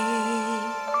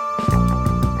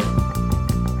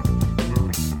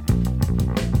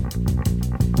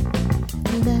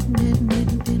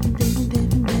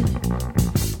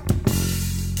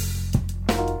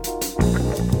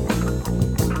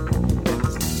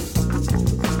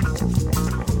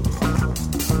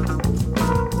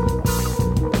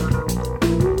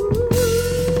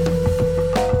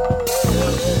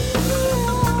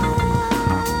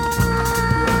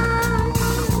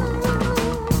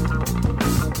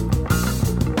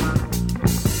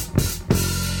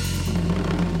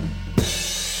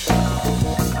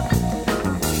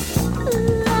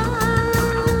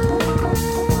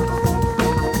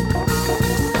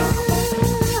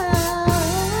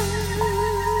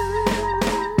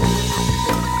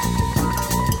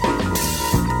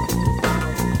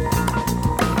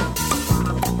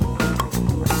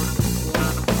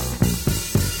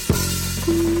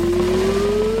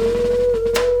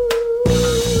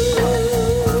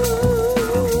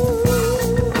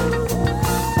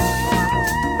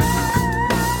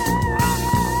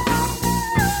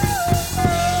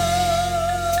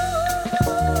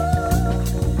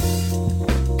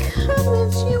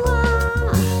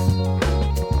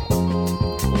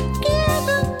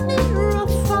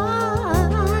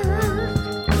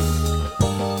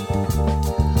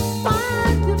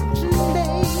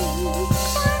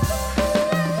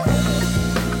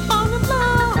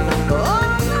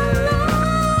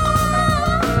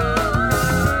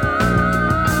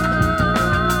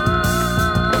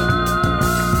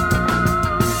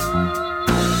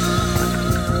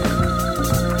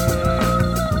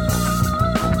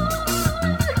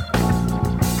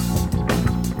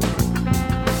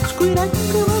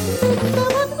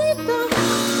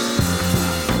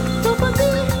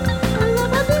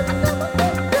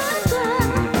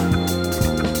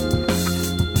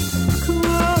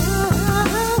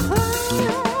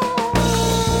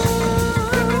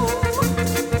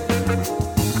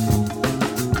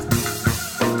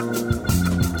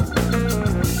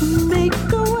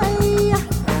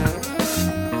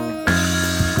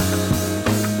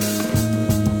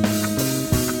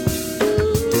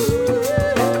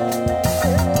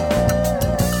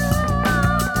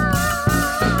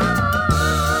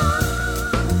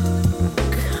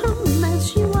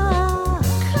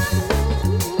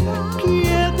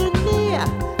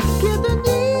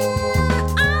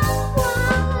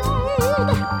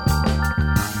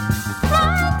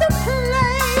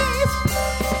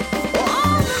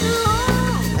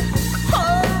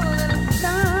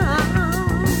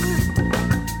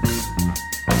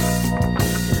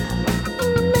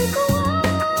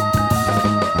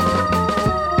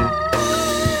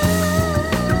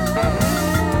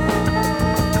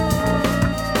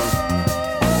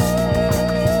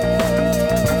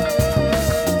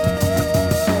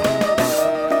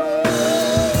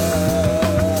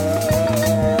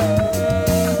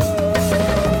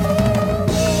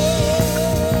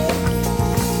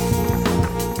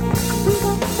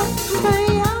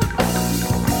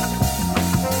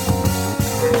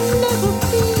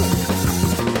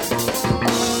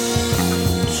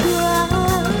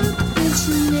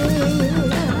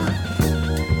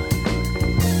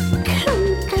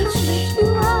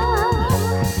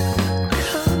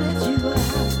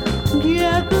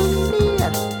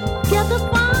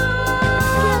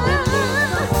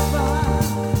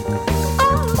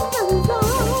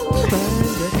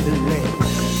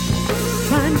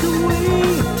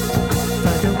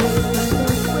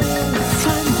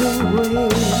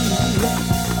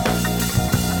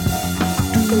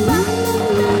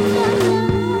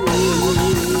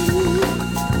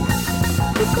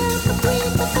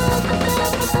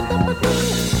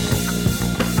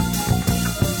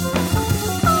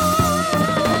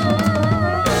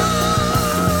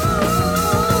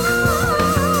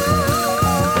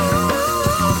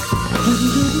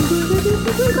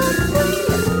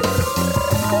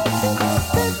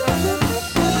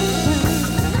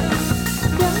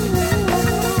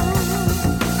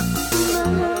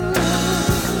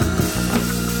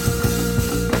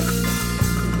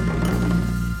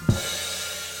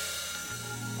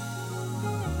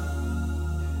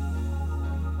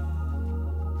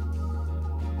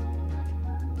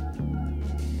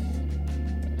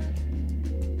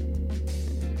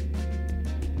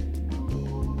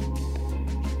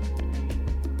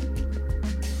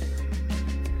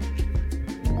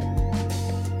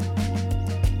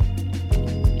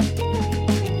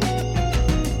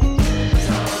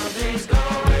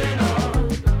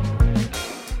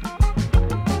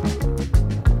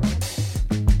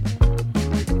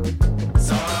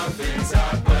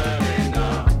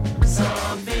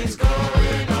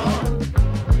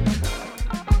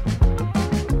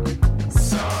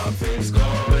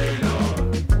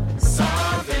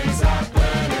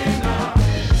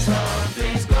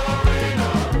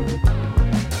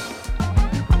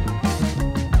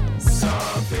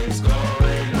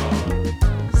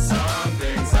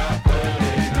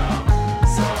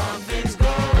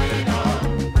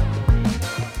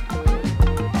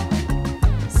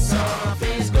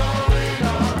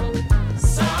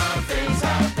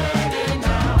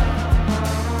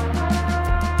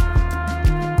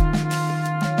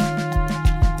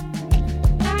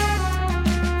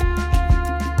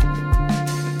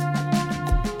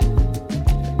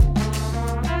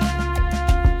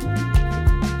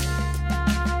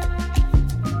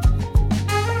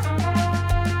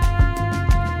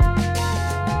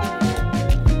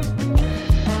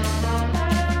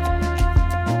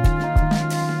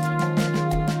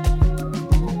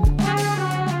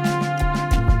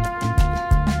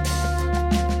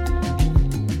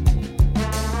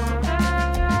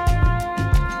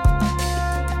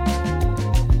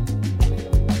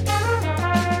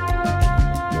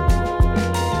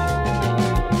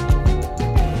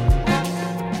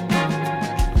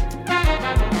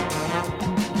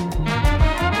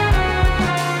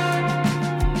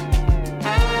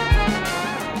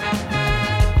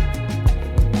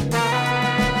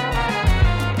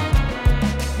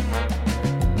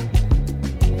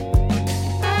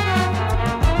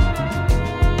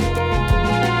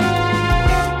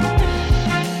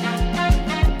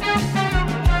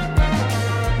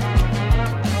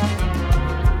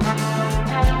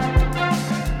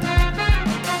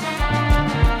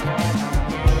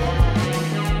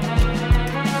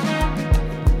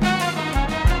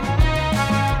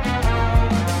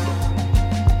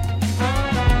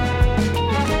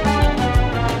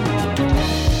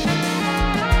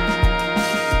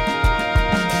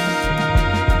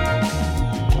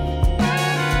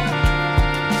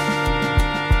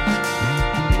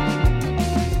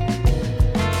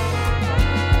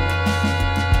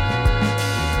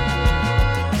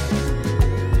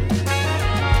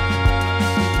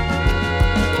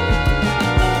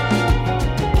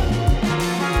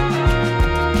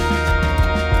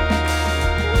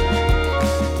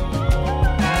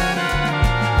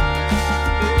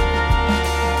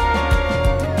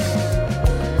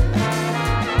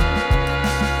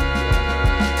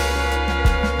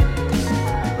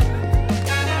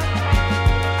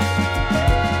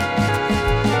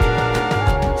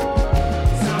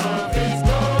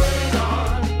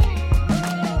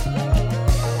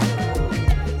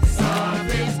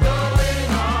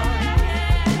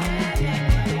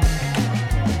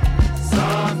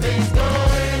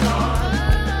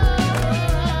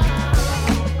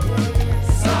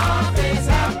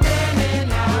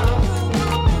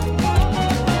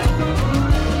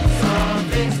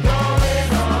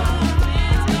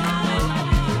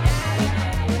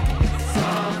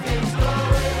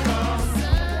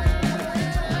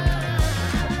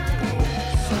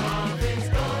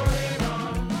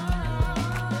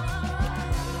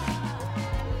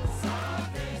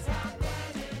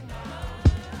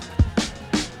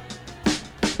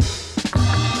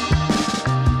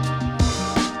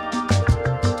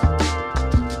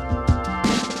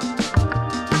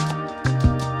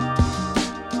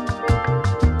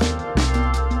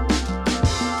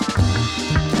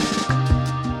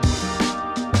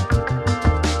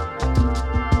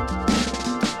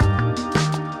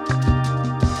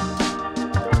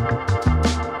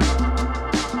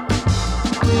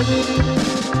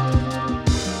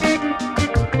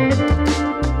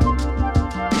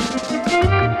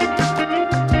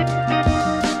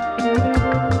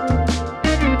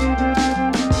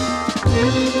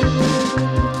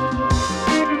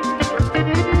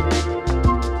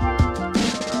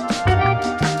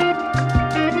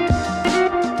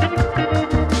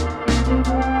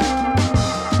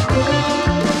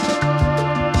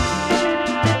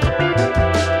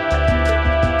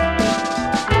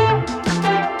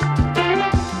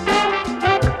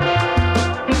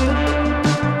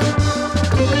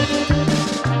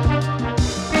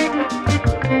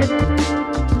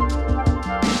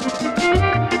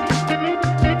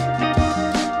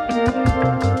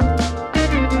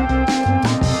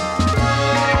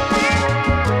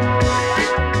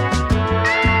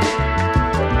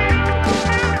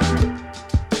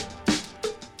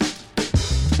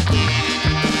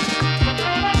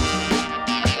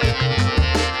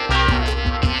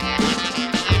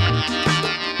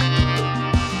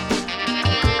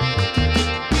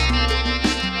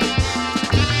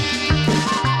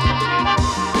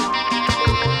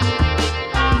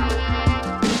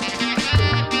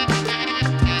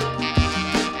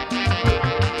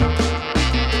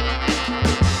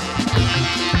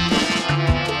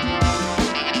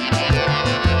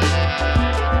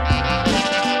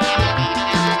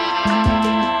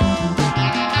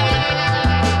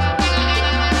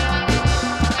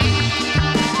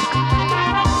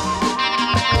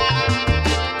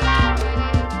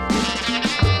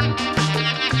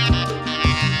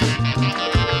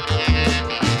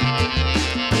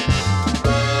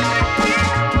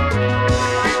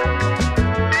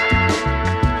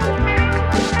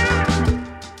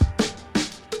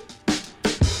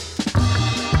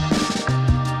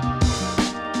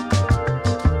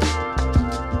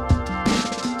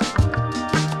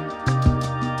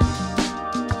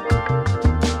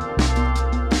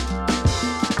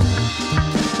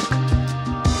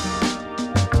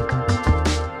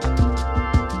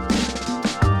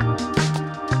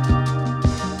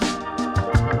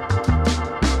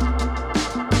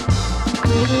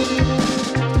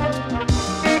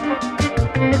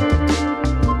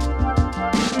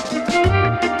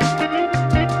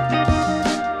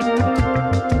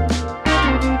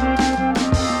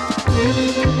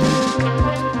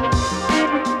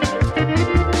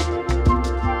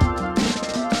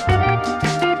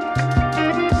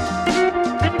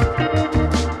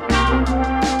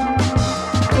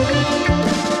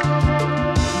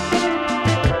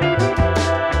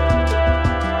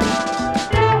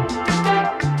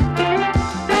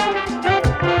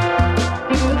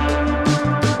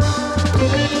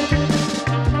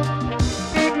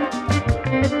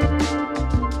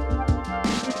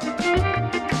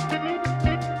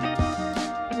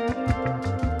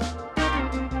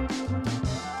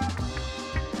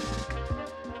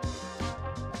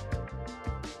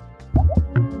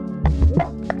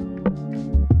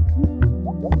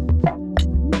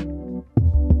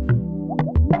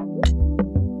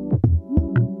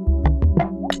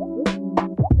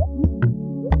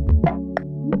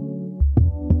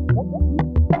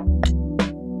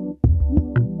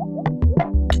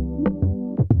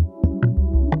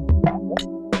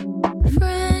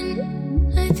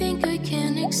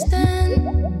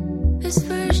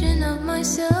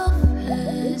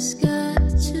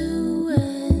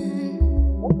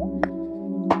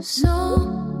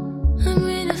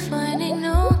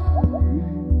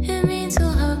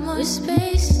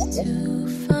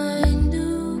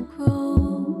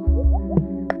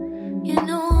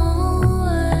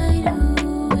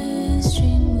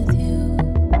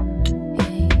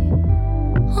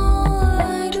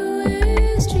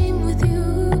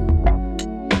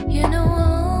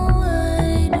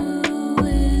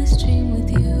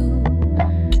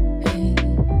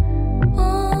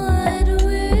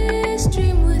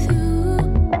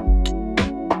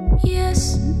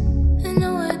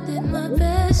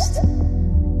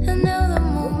 And now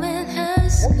the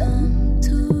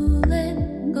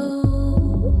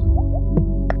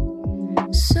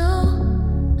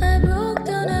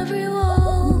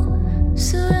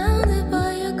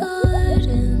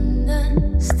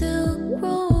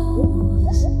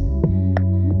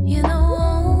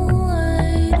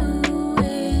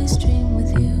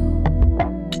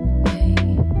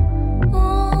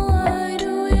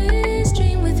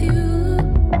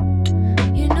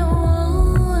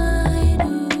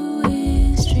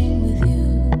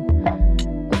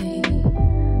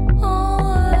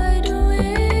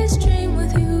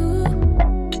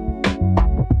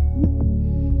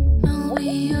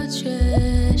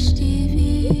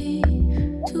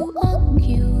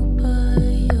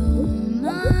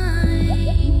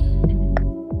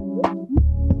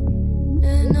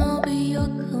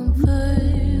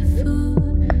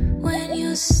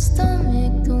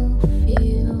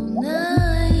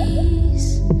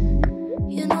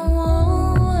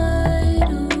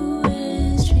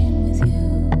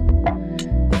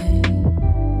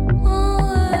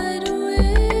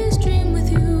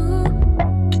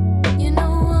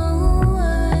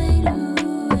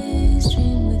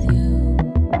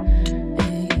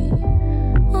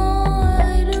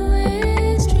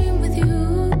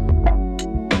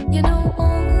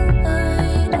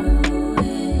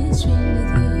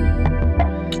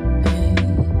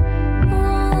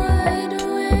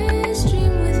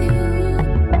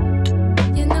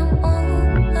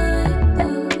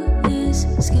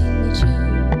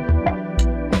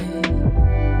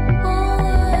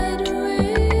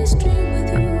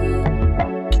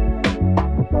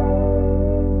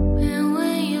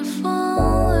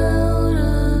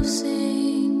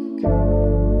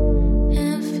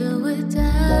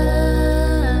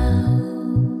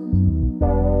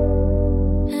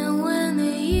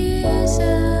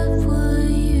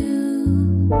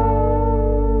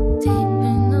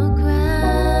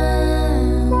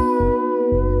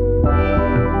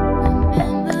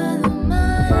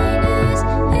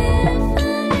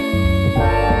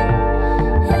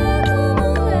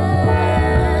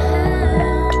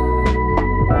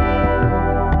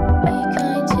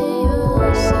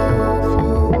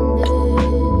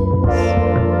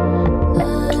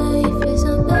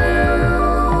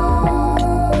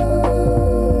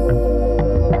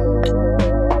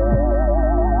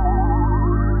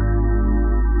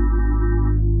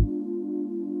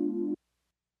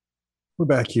We're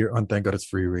back here on Thank God It's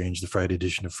Free Range, the Friday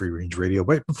edition of Free Range Radio.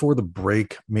 Right before the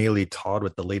break, Maylee Todd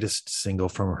with the latest single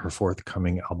from her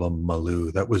forthcoming album,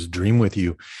 Malou. That was Dream With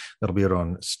You. That'll be out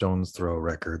on Stone's Throw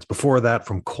Records. Before that,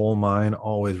 from Coal Mine,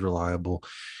 always reliable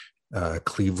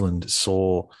Cleveland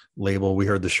soul label, we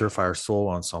heard the Surefire Soul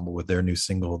Ensemble with their new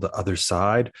single, The Other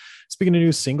Side. Speaking of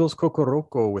new singles,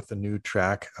 Kokoroko with the new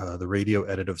track, the radio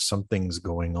edit of Something's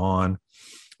Going On.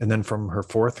 And then from her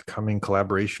forthcoming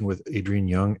collaboration with Adrian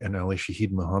Young and Ali Shahid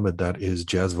Muhammad, that is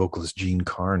jazz vocalist Jean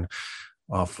Carn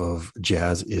off of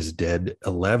Jazz Is Dead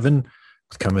 11.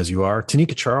 Come As You Are.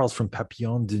 Tanika Charles from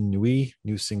Papillon de Nuit,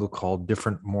 new single called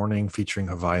Different Morning featuring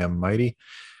Havaya Mighty.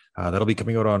 That'll be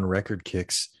coming out on Record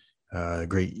Kicks,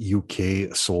 great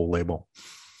UK soul label.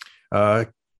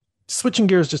 Switching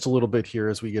gears just a little bit here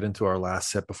as we get into our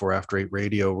last set before After 8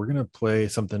 Radio, we're going to play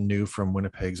something new from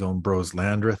Winnipeg's own Bros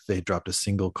Landreth. They dropped a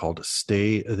single called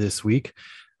Stay this week.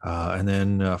 And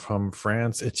then from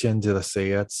France, Etienne de la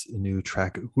Sayette's new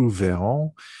track,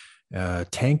 Ouverons.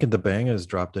 Tank and the Bang has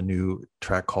dropped a new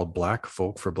track called Black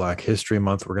Folk for Black History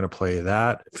Month. We're going to play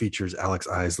that. It features Alex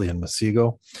Isley and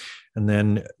Masigo. And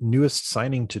then newest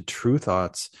signing to True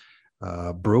Thoughts,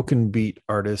 Broken Beat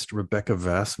artist Rebecca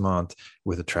Vassmont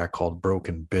with a track called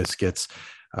Broken Biscuits.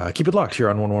 Keep it locked here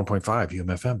on 101.5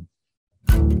 UMFM.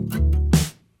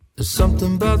 There's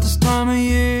something about this time of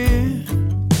year,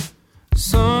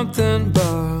 something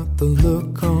about the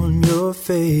look on your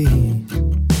face.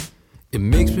 It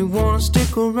makes me want to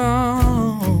stick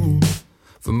around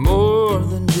for more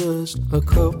than just a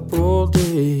couple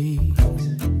days.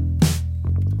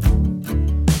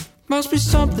 Must be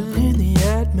something in the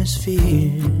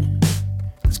atmosphere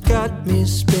that's got me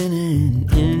spinning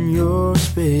in your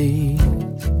space.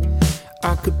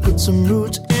 I could put some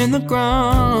roots in the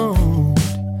ground,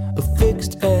 a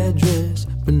fixed address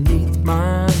beneath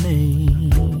my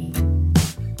name.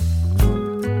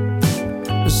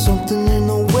 There's something in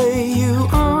the way you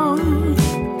are,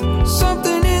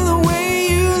 something in the way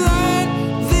you light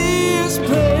this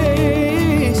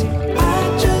place.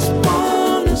 I just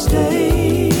wanna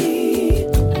stay.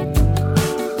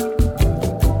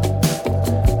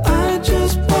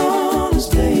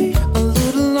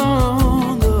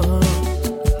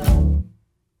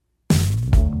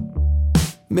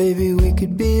 Maybe we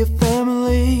could be a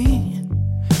family,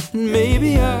 and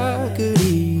maybe I could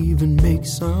even make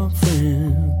some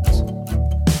friends.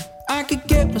 I could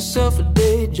get myself a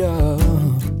day job,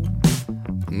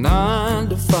 9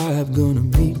 to 5, gonna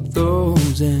meet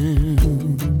those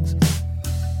ends.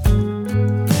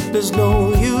 There's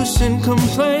no use in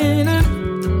complaining,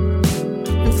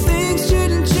 and things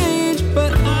shouldn't change,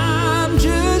 but I'm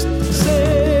just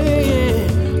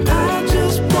saying, I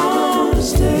just wanna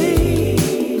stay.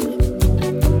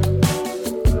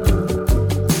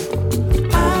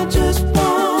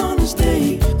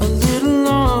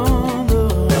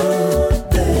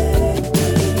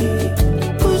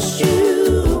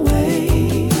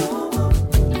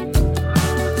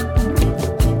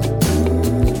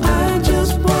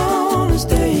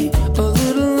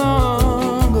 Long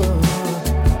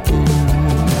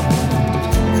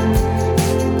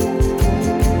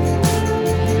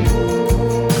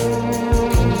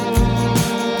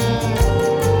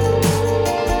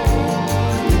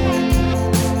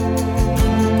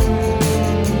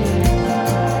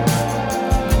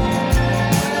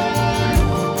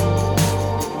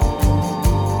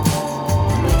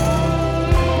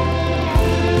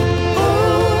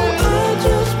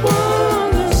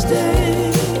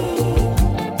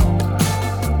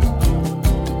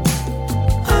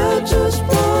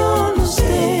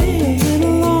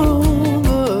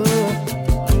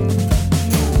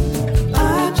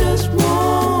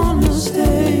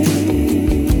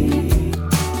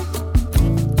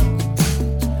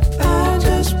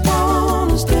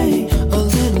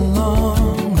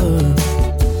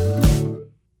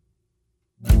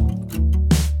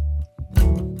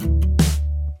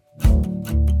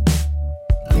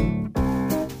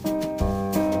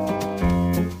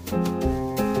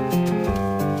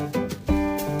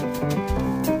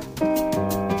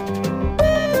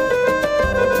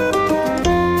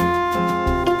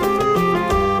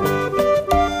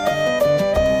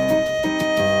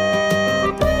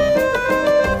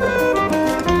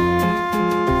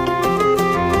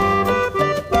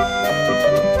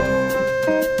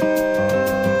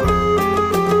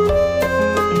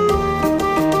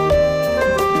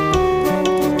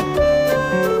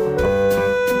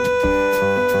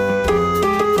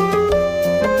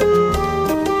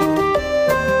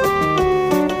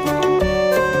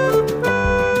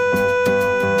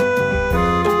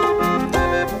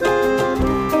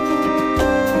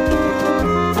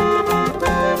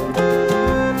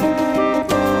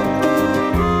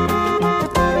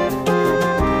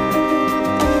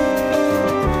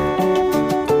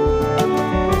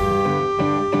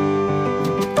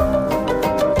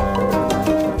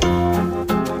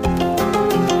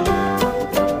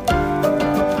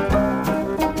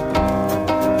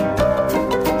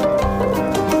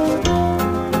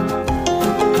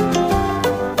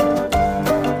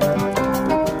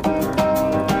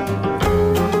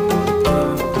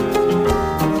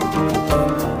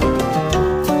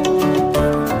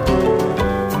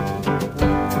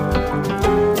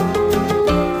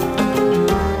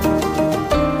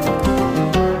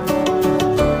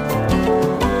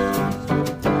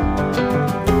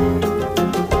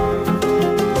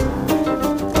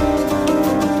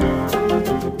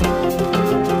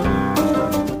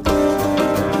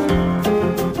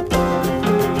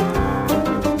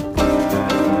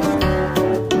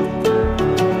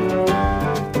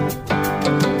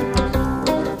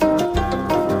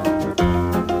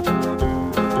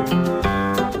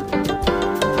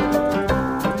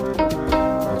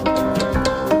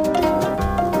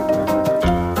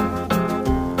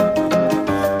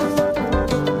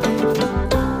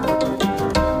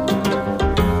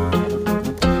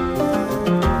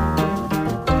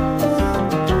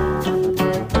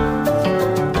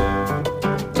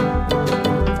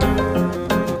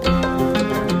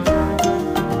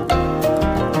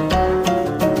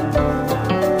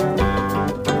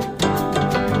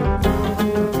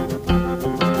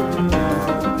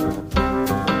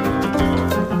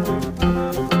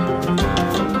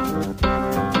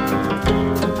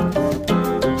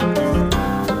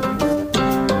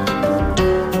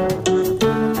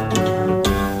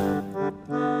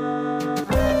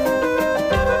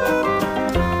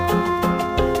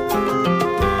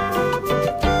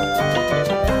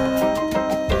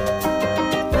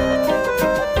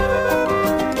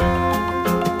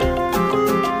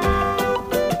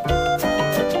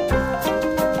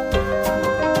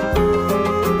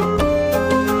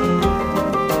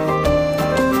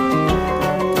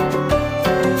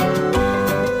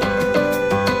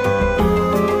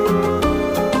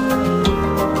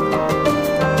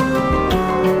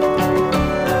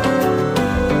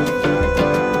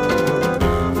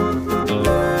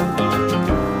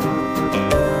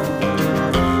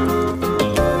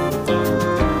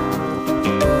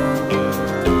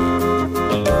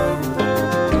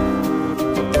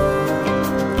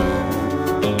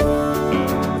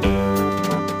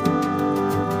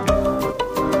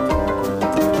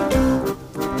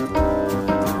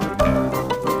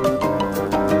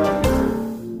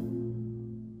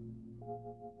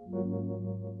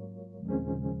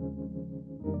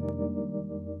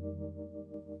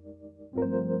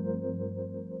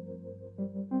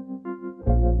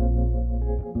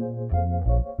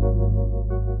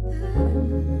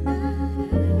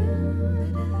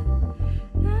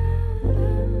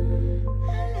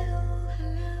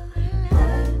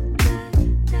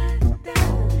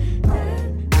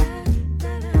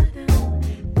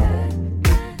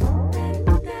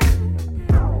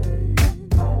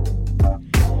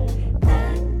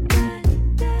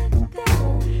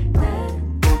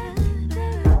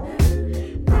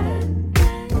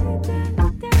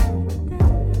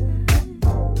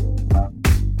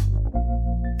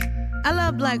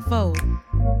love black folk.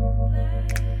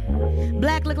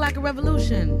 Black look like a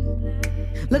revolution.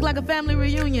 Look like a family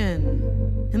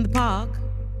reunion in the park.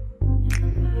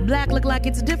 Black look like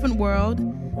it's a different world.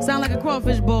 Sound like a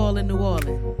crawfish ball in New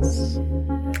Orleans.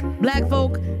 Black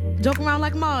folk joke around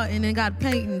like Martin and got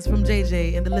paintings from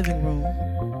JJ in the living room.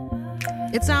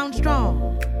 It sounds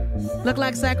strong. Look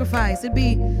like sacrifice. It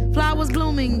be flowers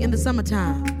blooming in the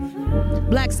summertime.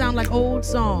 Black sound like old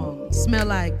songs. Smell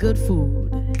like good food.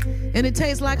 And it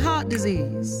tastes like heart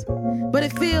disease. But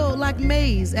it feel like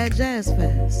maize at Jazz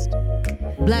Fest.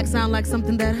 Black sound like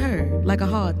something that hurt, like a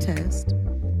hard test.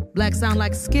 Black sound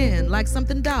like skin, like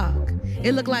something dark.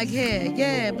 It look like hair,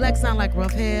 yeah, black sound like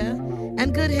rough hair.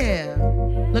 And good hair,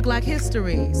 look like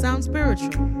history, sound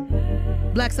spiritual.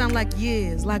 Black sound like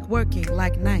years, like working,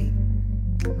 like night.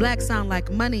 Black sound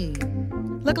like money,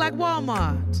 look like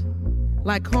Walmart.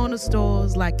 Like corner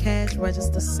stores, like cash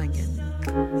register singing.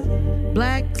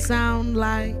 Black sound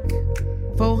like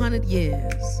 400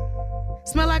 years.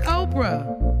 Smell like Oprah.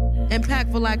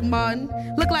 Impactful like Martin.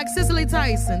 Look like Cicely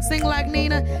Tyson. Sing like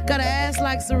Nina. Got an ass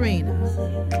like Serena.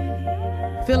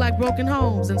 Feel like broken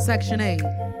homes in Section 8.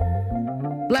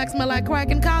 Black smell like crack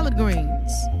and collard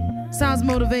greens. Sounds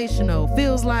motivational.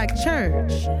 Feels like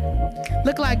church.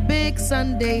 Look like big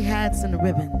Sunday hats and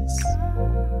ribbons.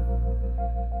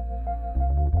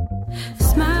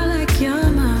 Smile like your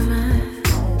mama,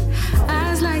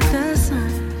 eyes like the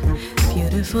sun,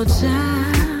 beautiful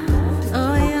child,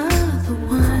 oh you're the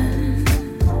one.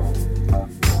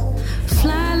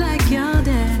 Fly like your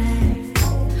daddy,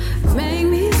 make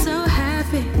me so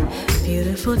happy,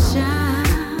 beautiful child,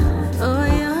 oh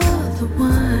you're the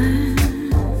one.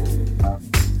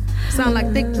 Sound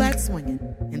like thick flat swinging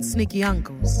and sneaky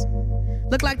uncles.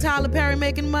 Look like Tyler Perry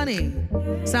making money.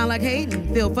 Sound like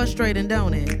hating, feel frustrating,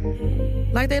 don't it?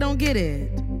 Like they don't get it.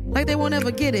 Like they won't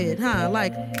ever get it, huh?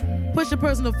 Like push your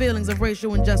personal feelings of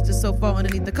racial injustice so far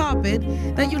underneath the carpet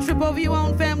that you trip over your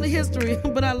own family history.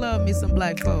 But I love me some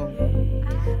black folk.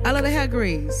 I love the hair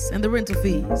grease and the rental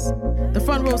fees, the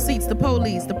front row seats, the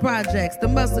police, the projects, the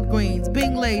mustard greens,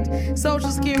 being late, social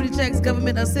security checks,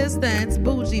 government assistance,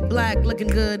 bougie, black, looking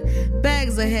good,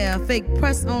 bags of hair, fake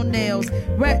press on nails,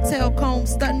 rat tail comb,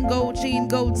 stunting gold chain,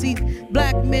 gold teeth,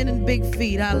 black men and big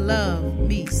feet. I love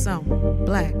me some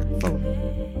black folk.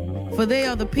 For they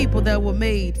are the people that were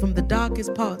made from the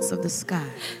darkest parts of the sky.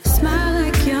 Smile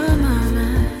like your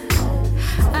mama,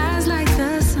 eyes like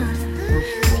the sun,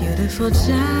 beautiful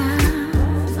child,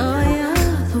 oh you're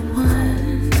the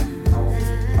one.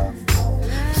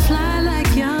 Fly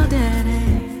like your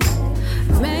daddy,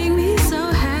 make me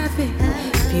so happy,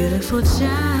 beautiful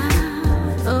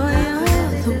child, oh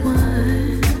you're the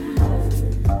one.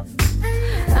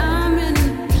 I'm in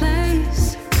a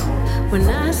place when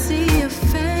I see your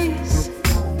face,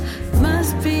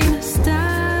 must be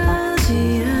nostalgia.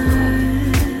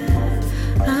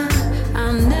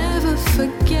 I'll never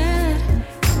forget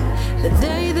the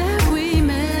day that we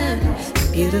met,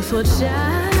 beautiful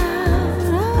child,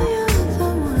 oh you're the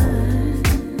one.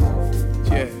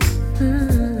 Yeah.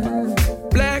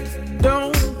 Black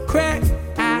don't crack.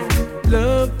 I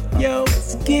love your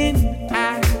skin.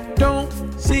 I don't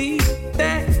see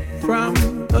that from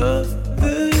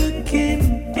other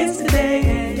kin. Yesterday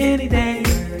and any day,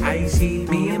 I see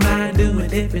me and mine doing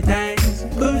different things,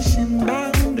 pushing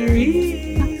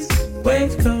boundaries.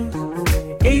 West Coast,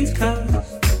 East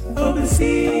Coast,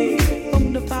 overseas.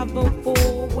 From the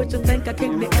 504, what you think I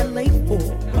came to LA for?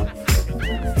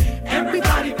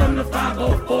 Everybody from the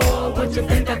 504, what you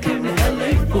think I came to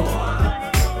LA for?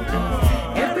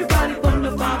 Everybody from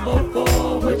the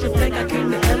 504, what you think I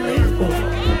came to LA for?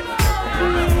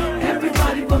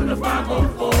 Everybody from the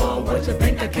 504, what you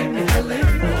think I came to LA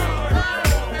for?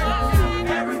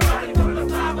 Everybody from the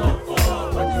 504,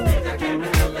 what you think I came to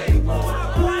LA for?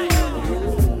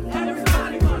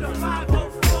 Everybody from the 504, everybody from the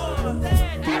 504,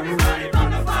 everybody from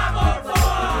the 504.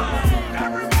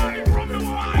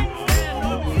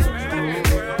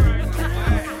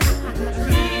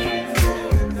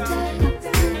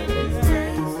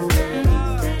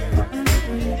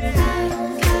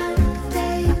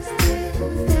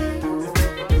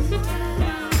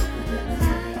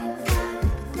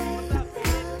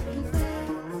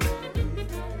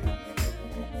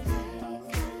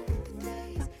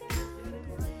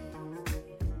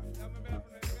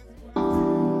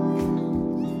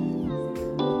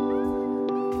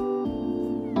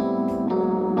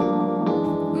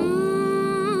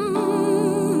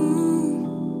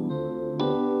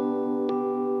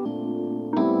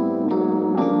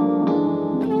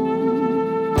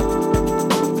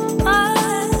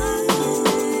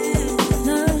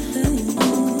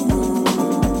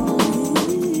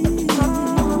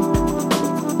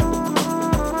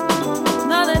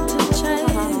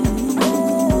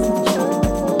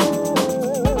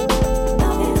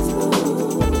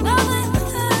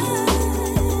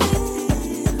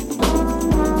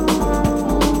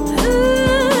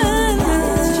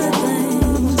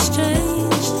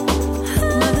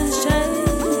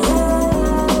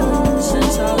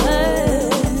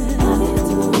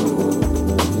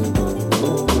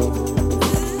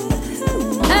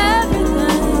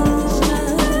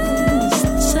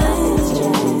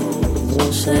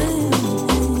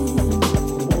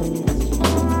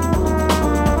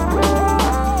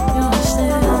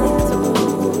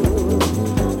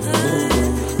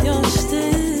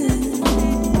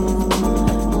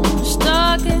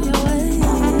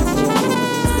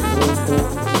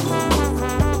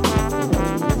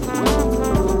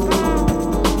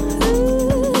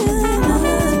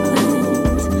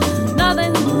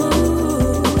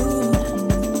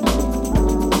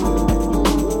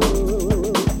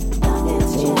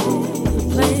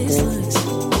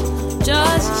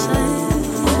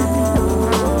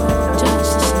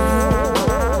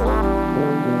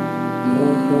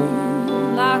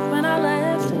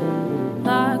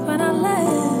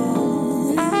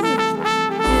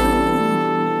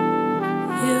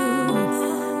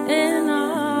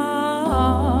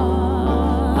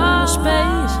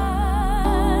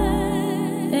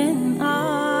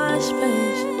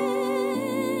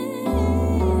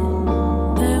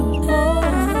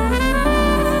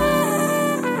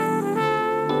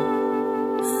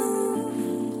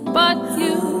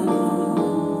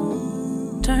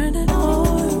 turn it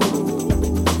on.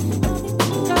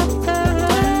 Turn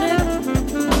it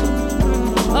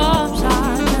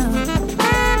upside down.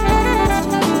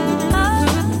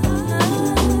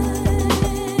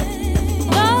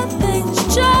 Nothing's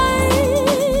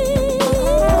changed.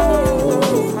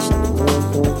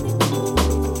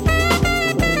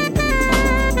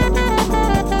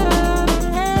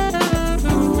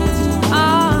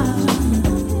 I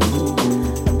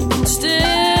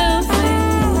still feel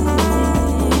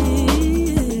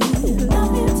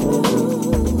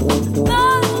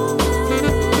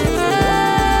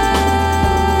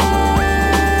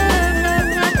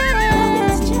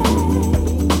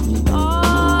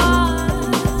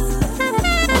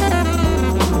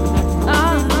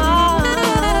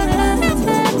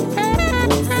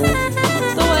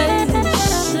the way you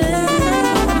say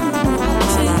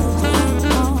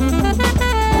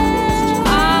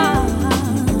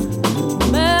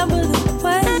remember the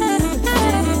way it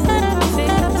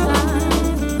feels like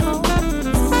home.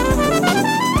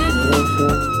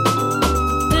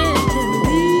 Did you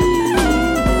leave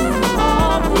it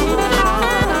all behind?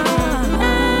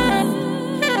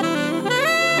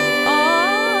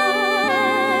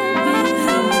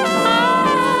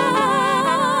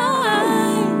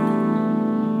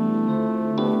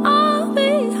 All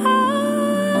behind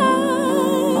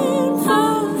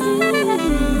for you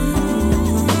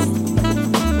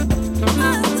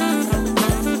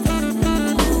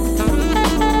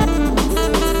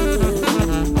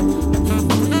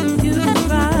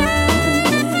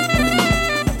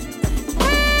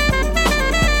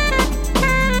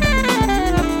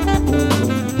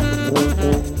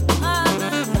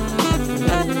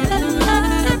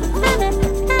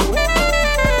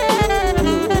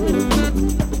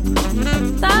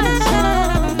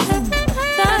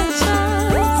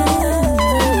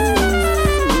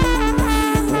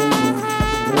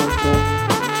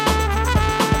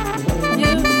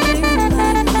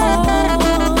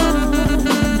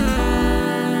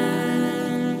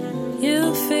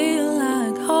You feel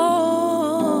like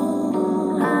home.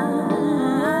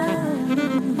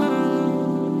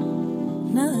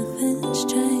 Nothing's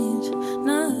changed.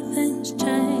 Nothing's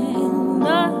changed.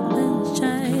 Nothing's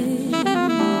changed.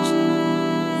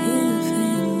 You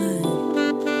feel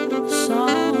like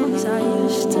songs I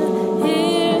used to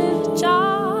hear as a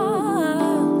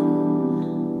child.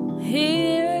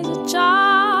 Hear as a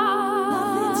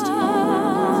child.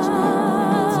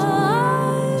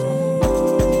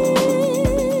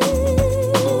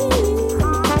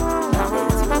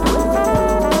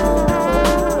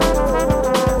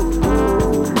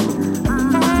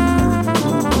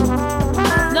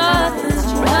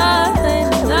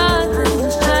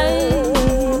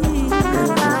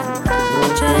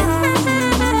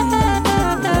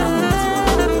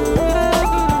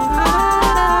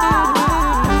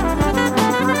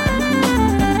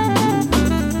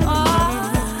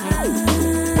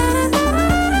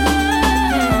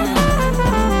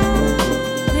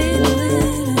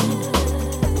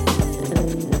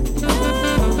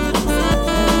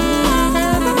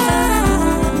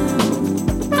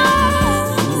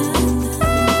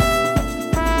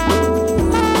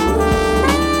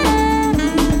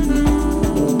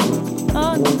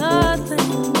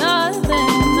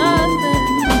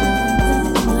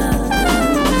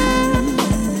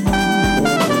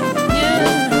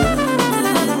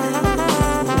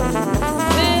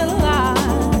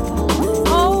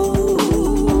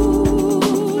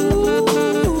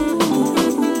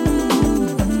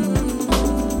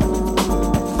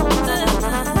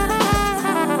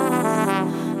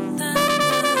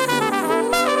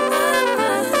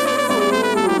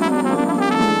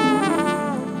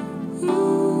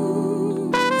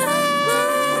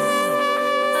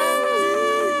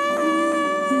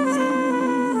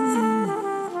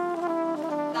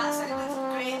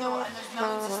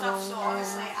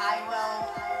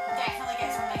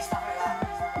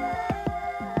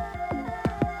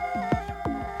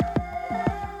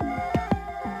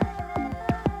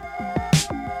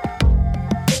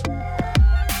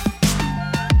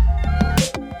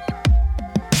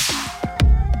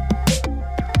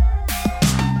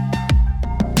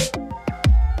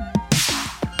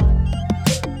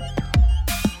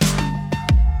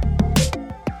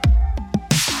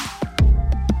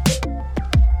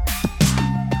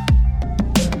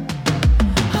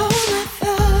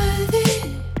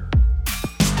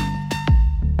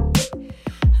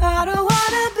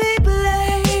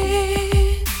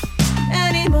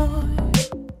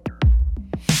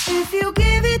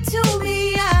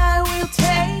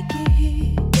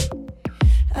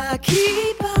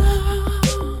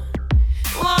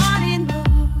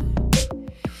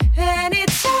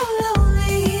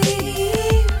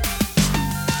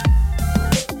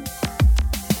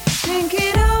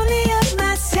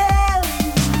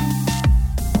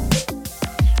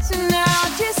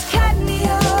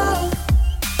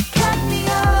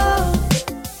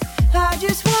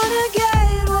 wanna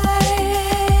get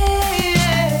away.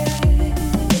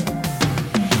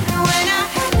 And when I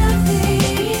had nothing,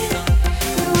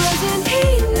 it wasn't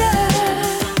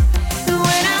enough. And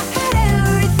when I had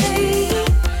everything,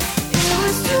 it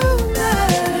was too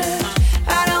much. I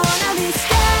don't wanna be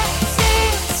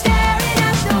staring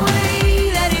at the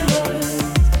way that it was.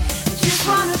 I just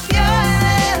wanna pure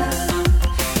love,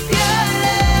 pure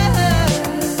love.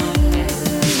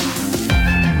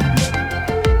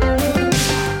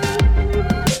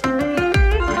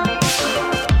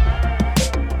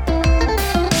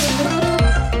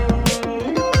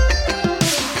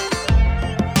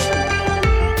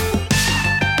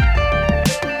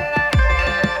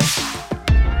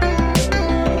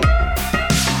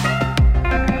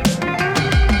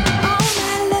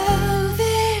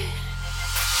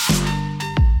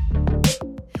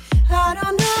 I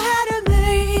don't know how to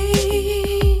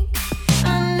make a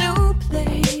new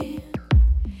plan.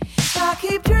 I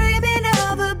keep dreaming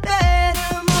of a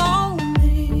better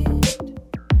moment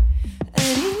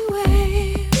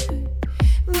anyway,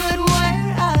 but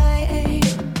where I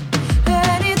am,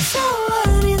 and it's so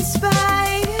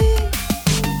uninspired,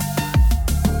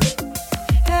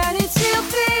 and it still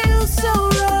feels so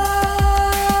wrong.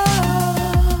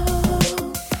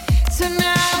 So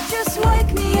now just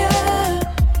wake me up,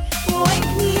 wake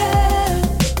me up.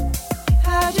 I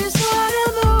just wanna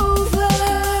move on.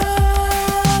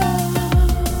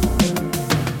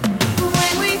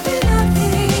 When we did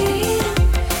nothing,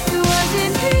 it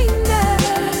wasn't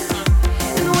enough.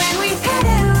 And when we had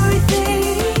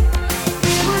everything,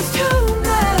 it was too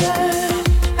much.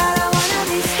 I don't wanna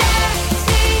be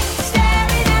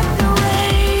staring at the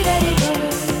way that it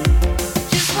was.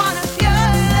 Just wanna pure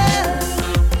love,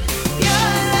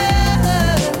 pure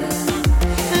love.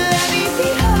 Let me be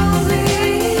hungry,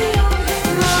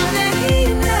 more than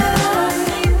enough.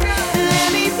 Let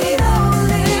me be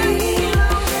lonely,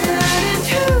 learning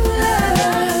to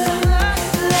love.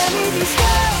 Let me be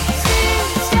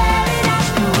staring at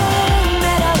the one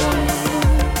that I want.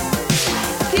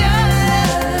 Pure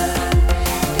love,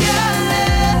 pure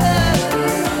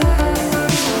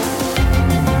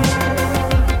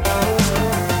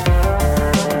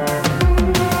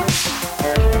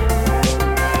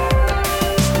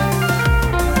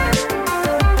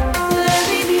Let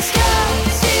me be staring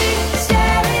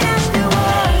at the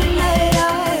one that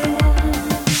I want.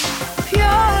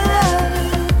 Pure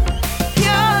love,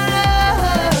 pure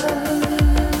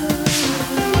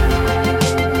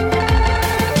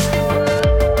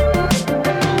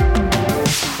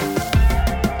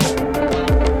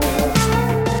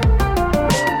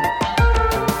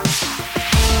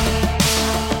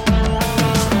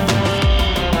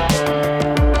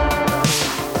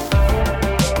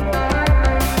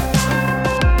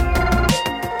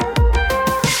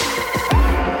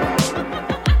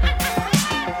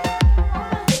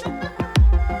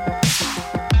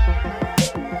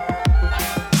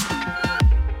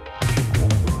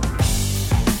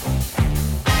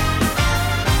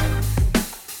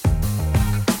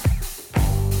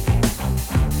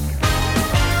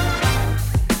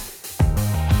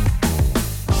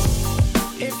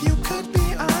If you could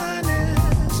be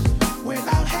honest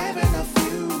without having a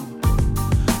few,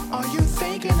 are you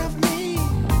thinking of me?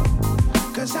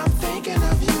 'Cause I'm thinking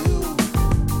of you.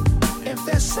 If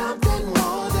there's something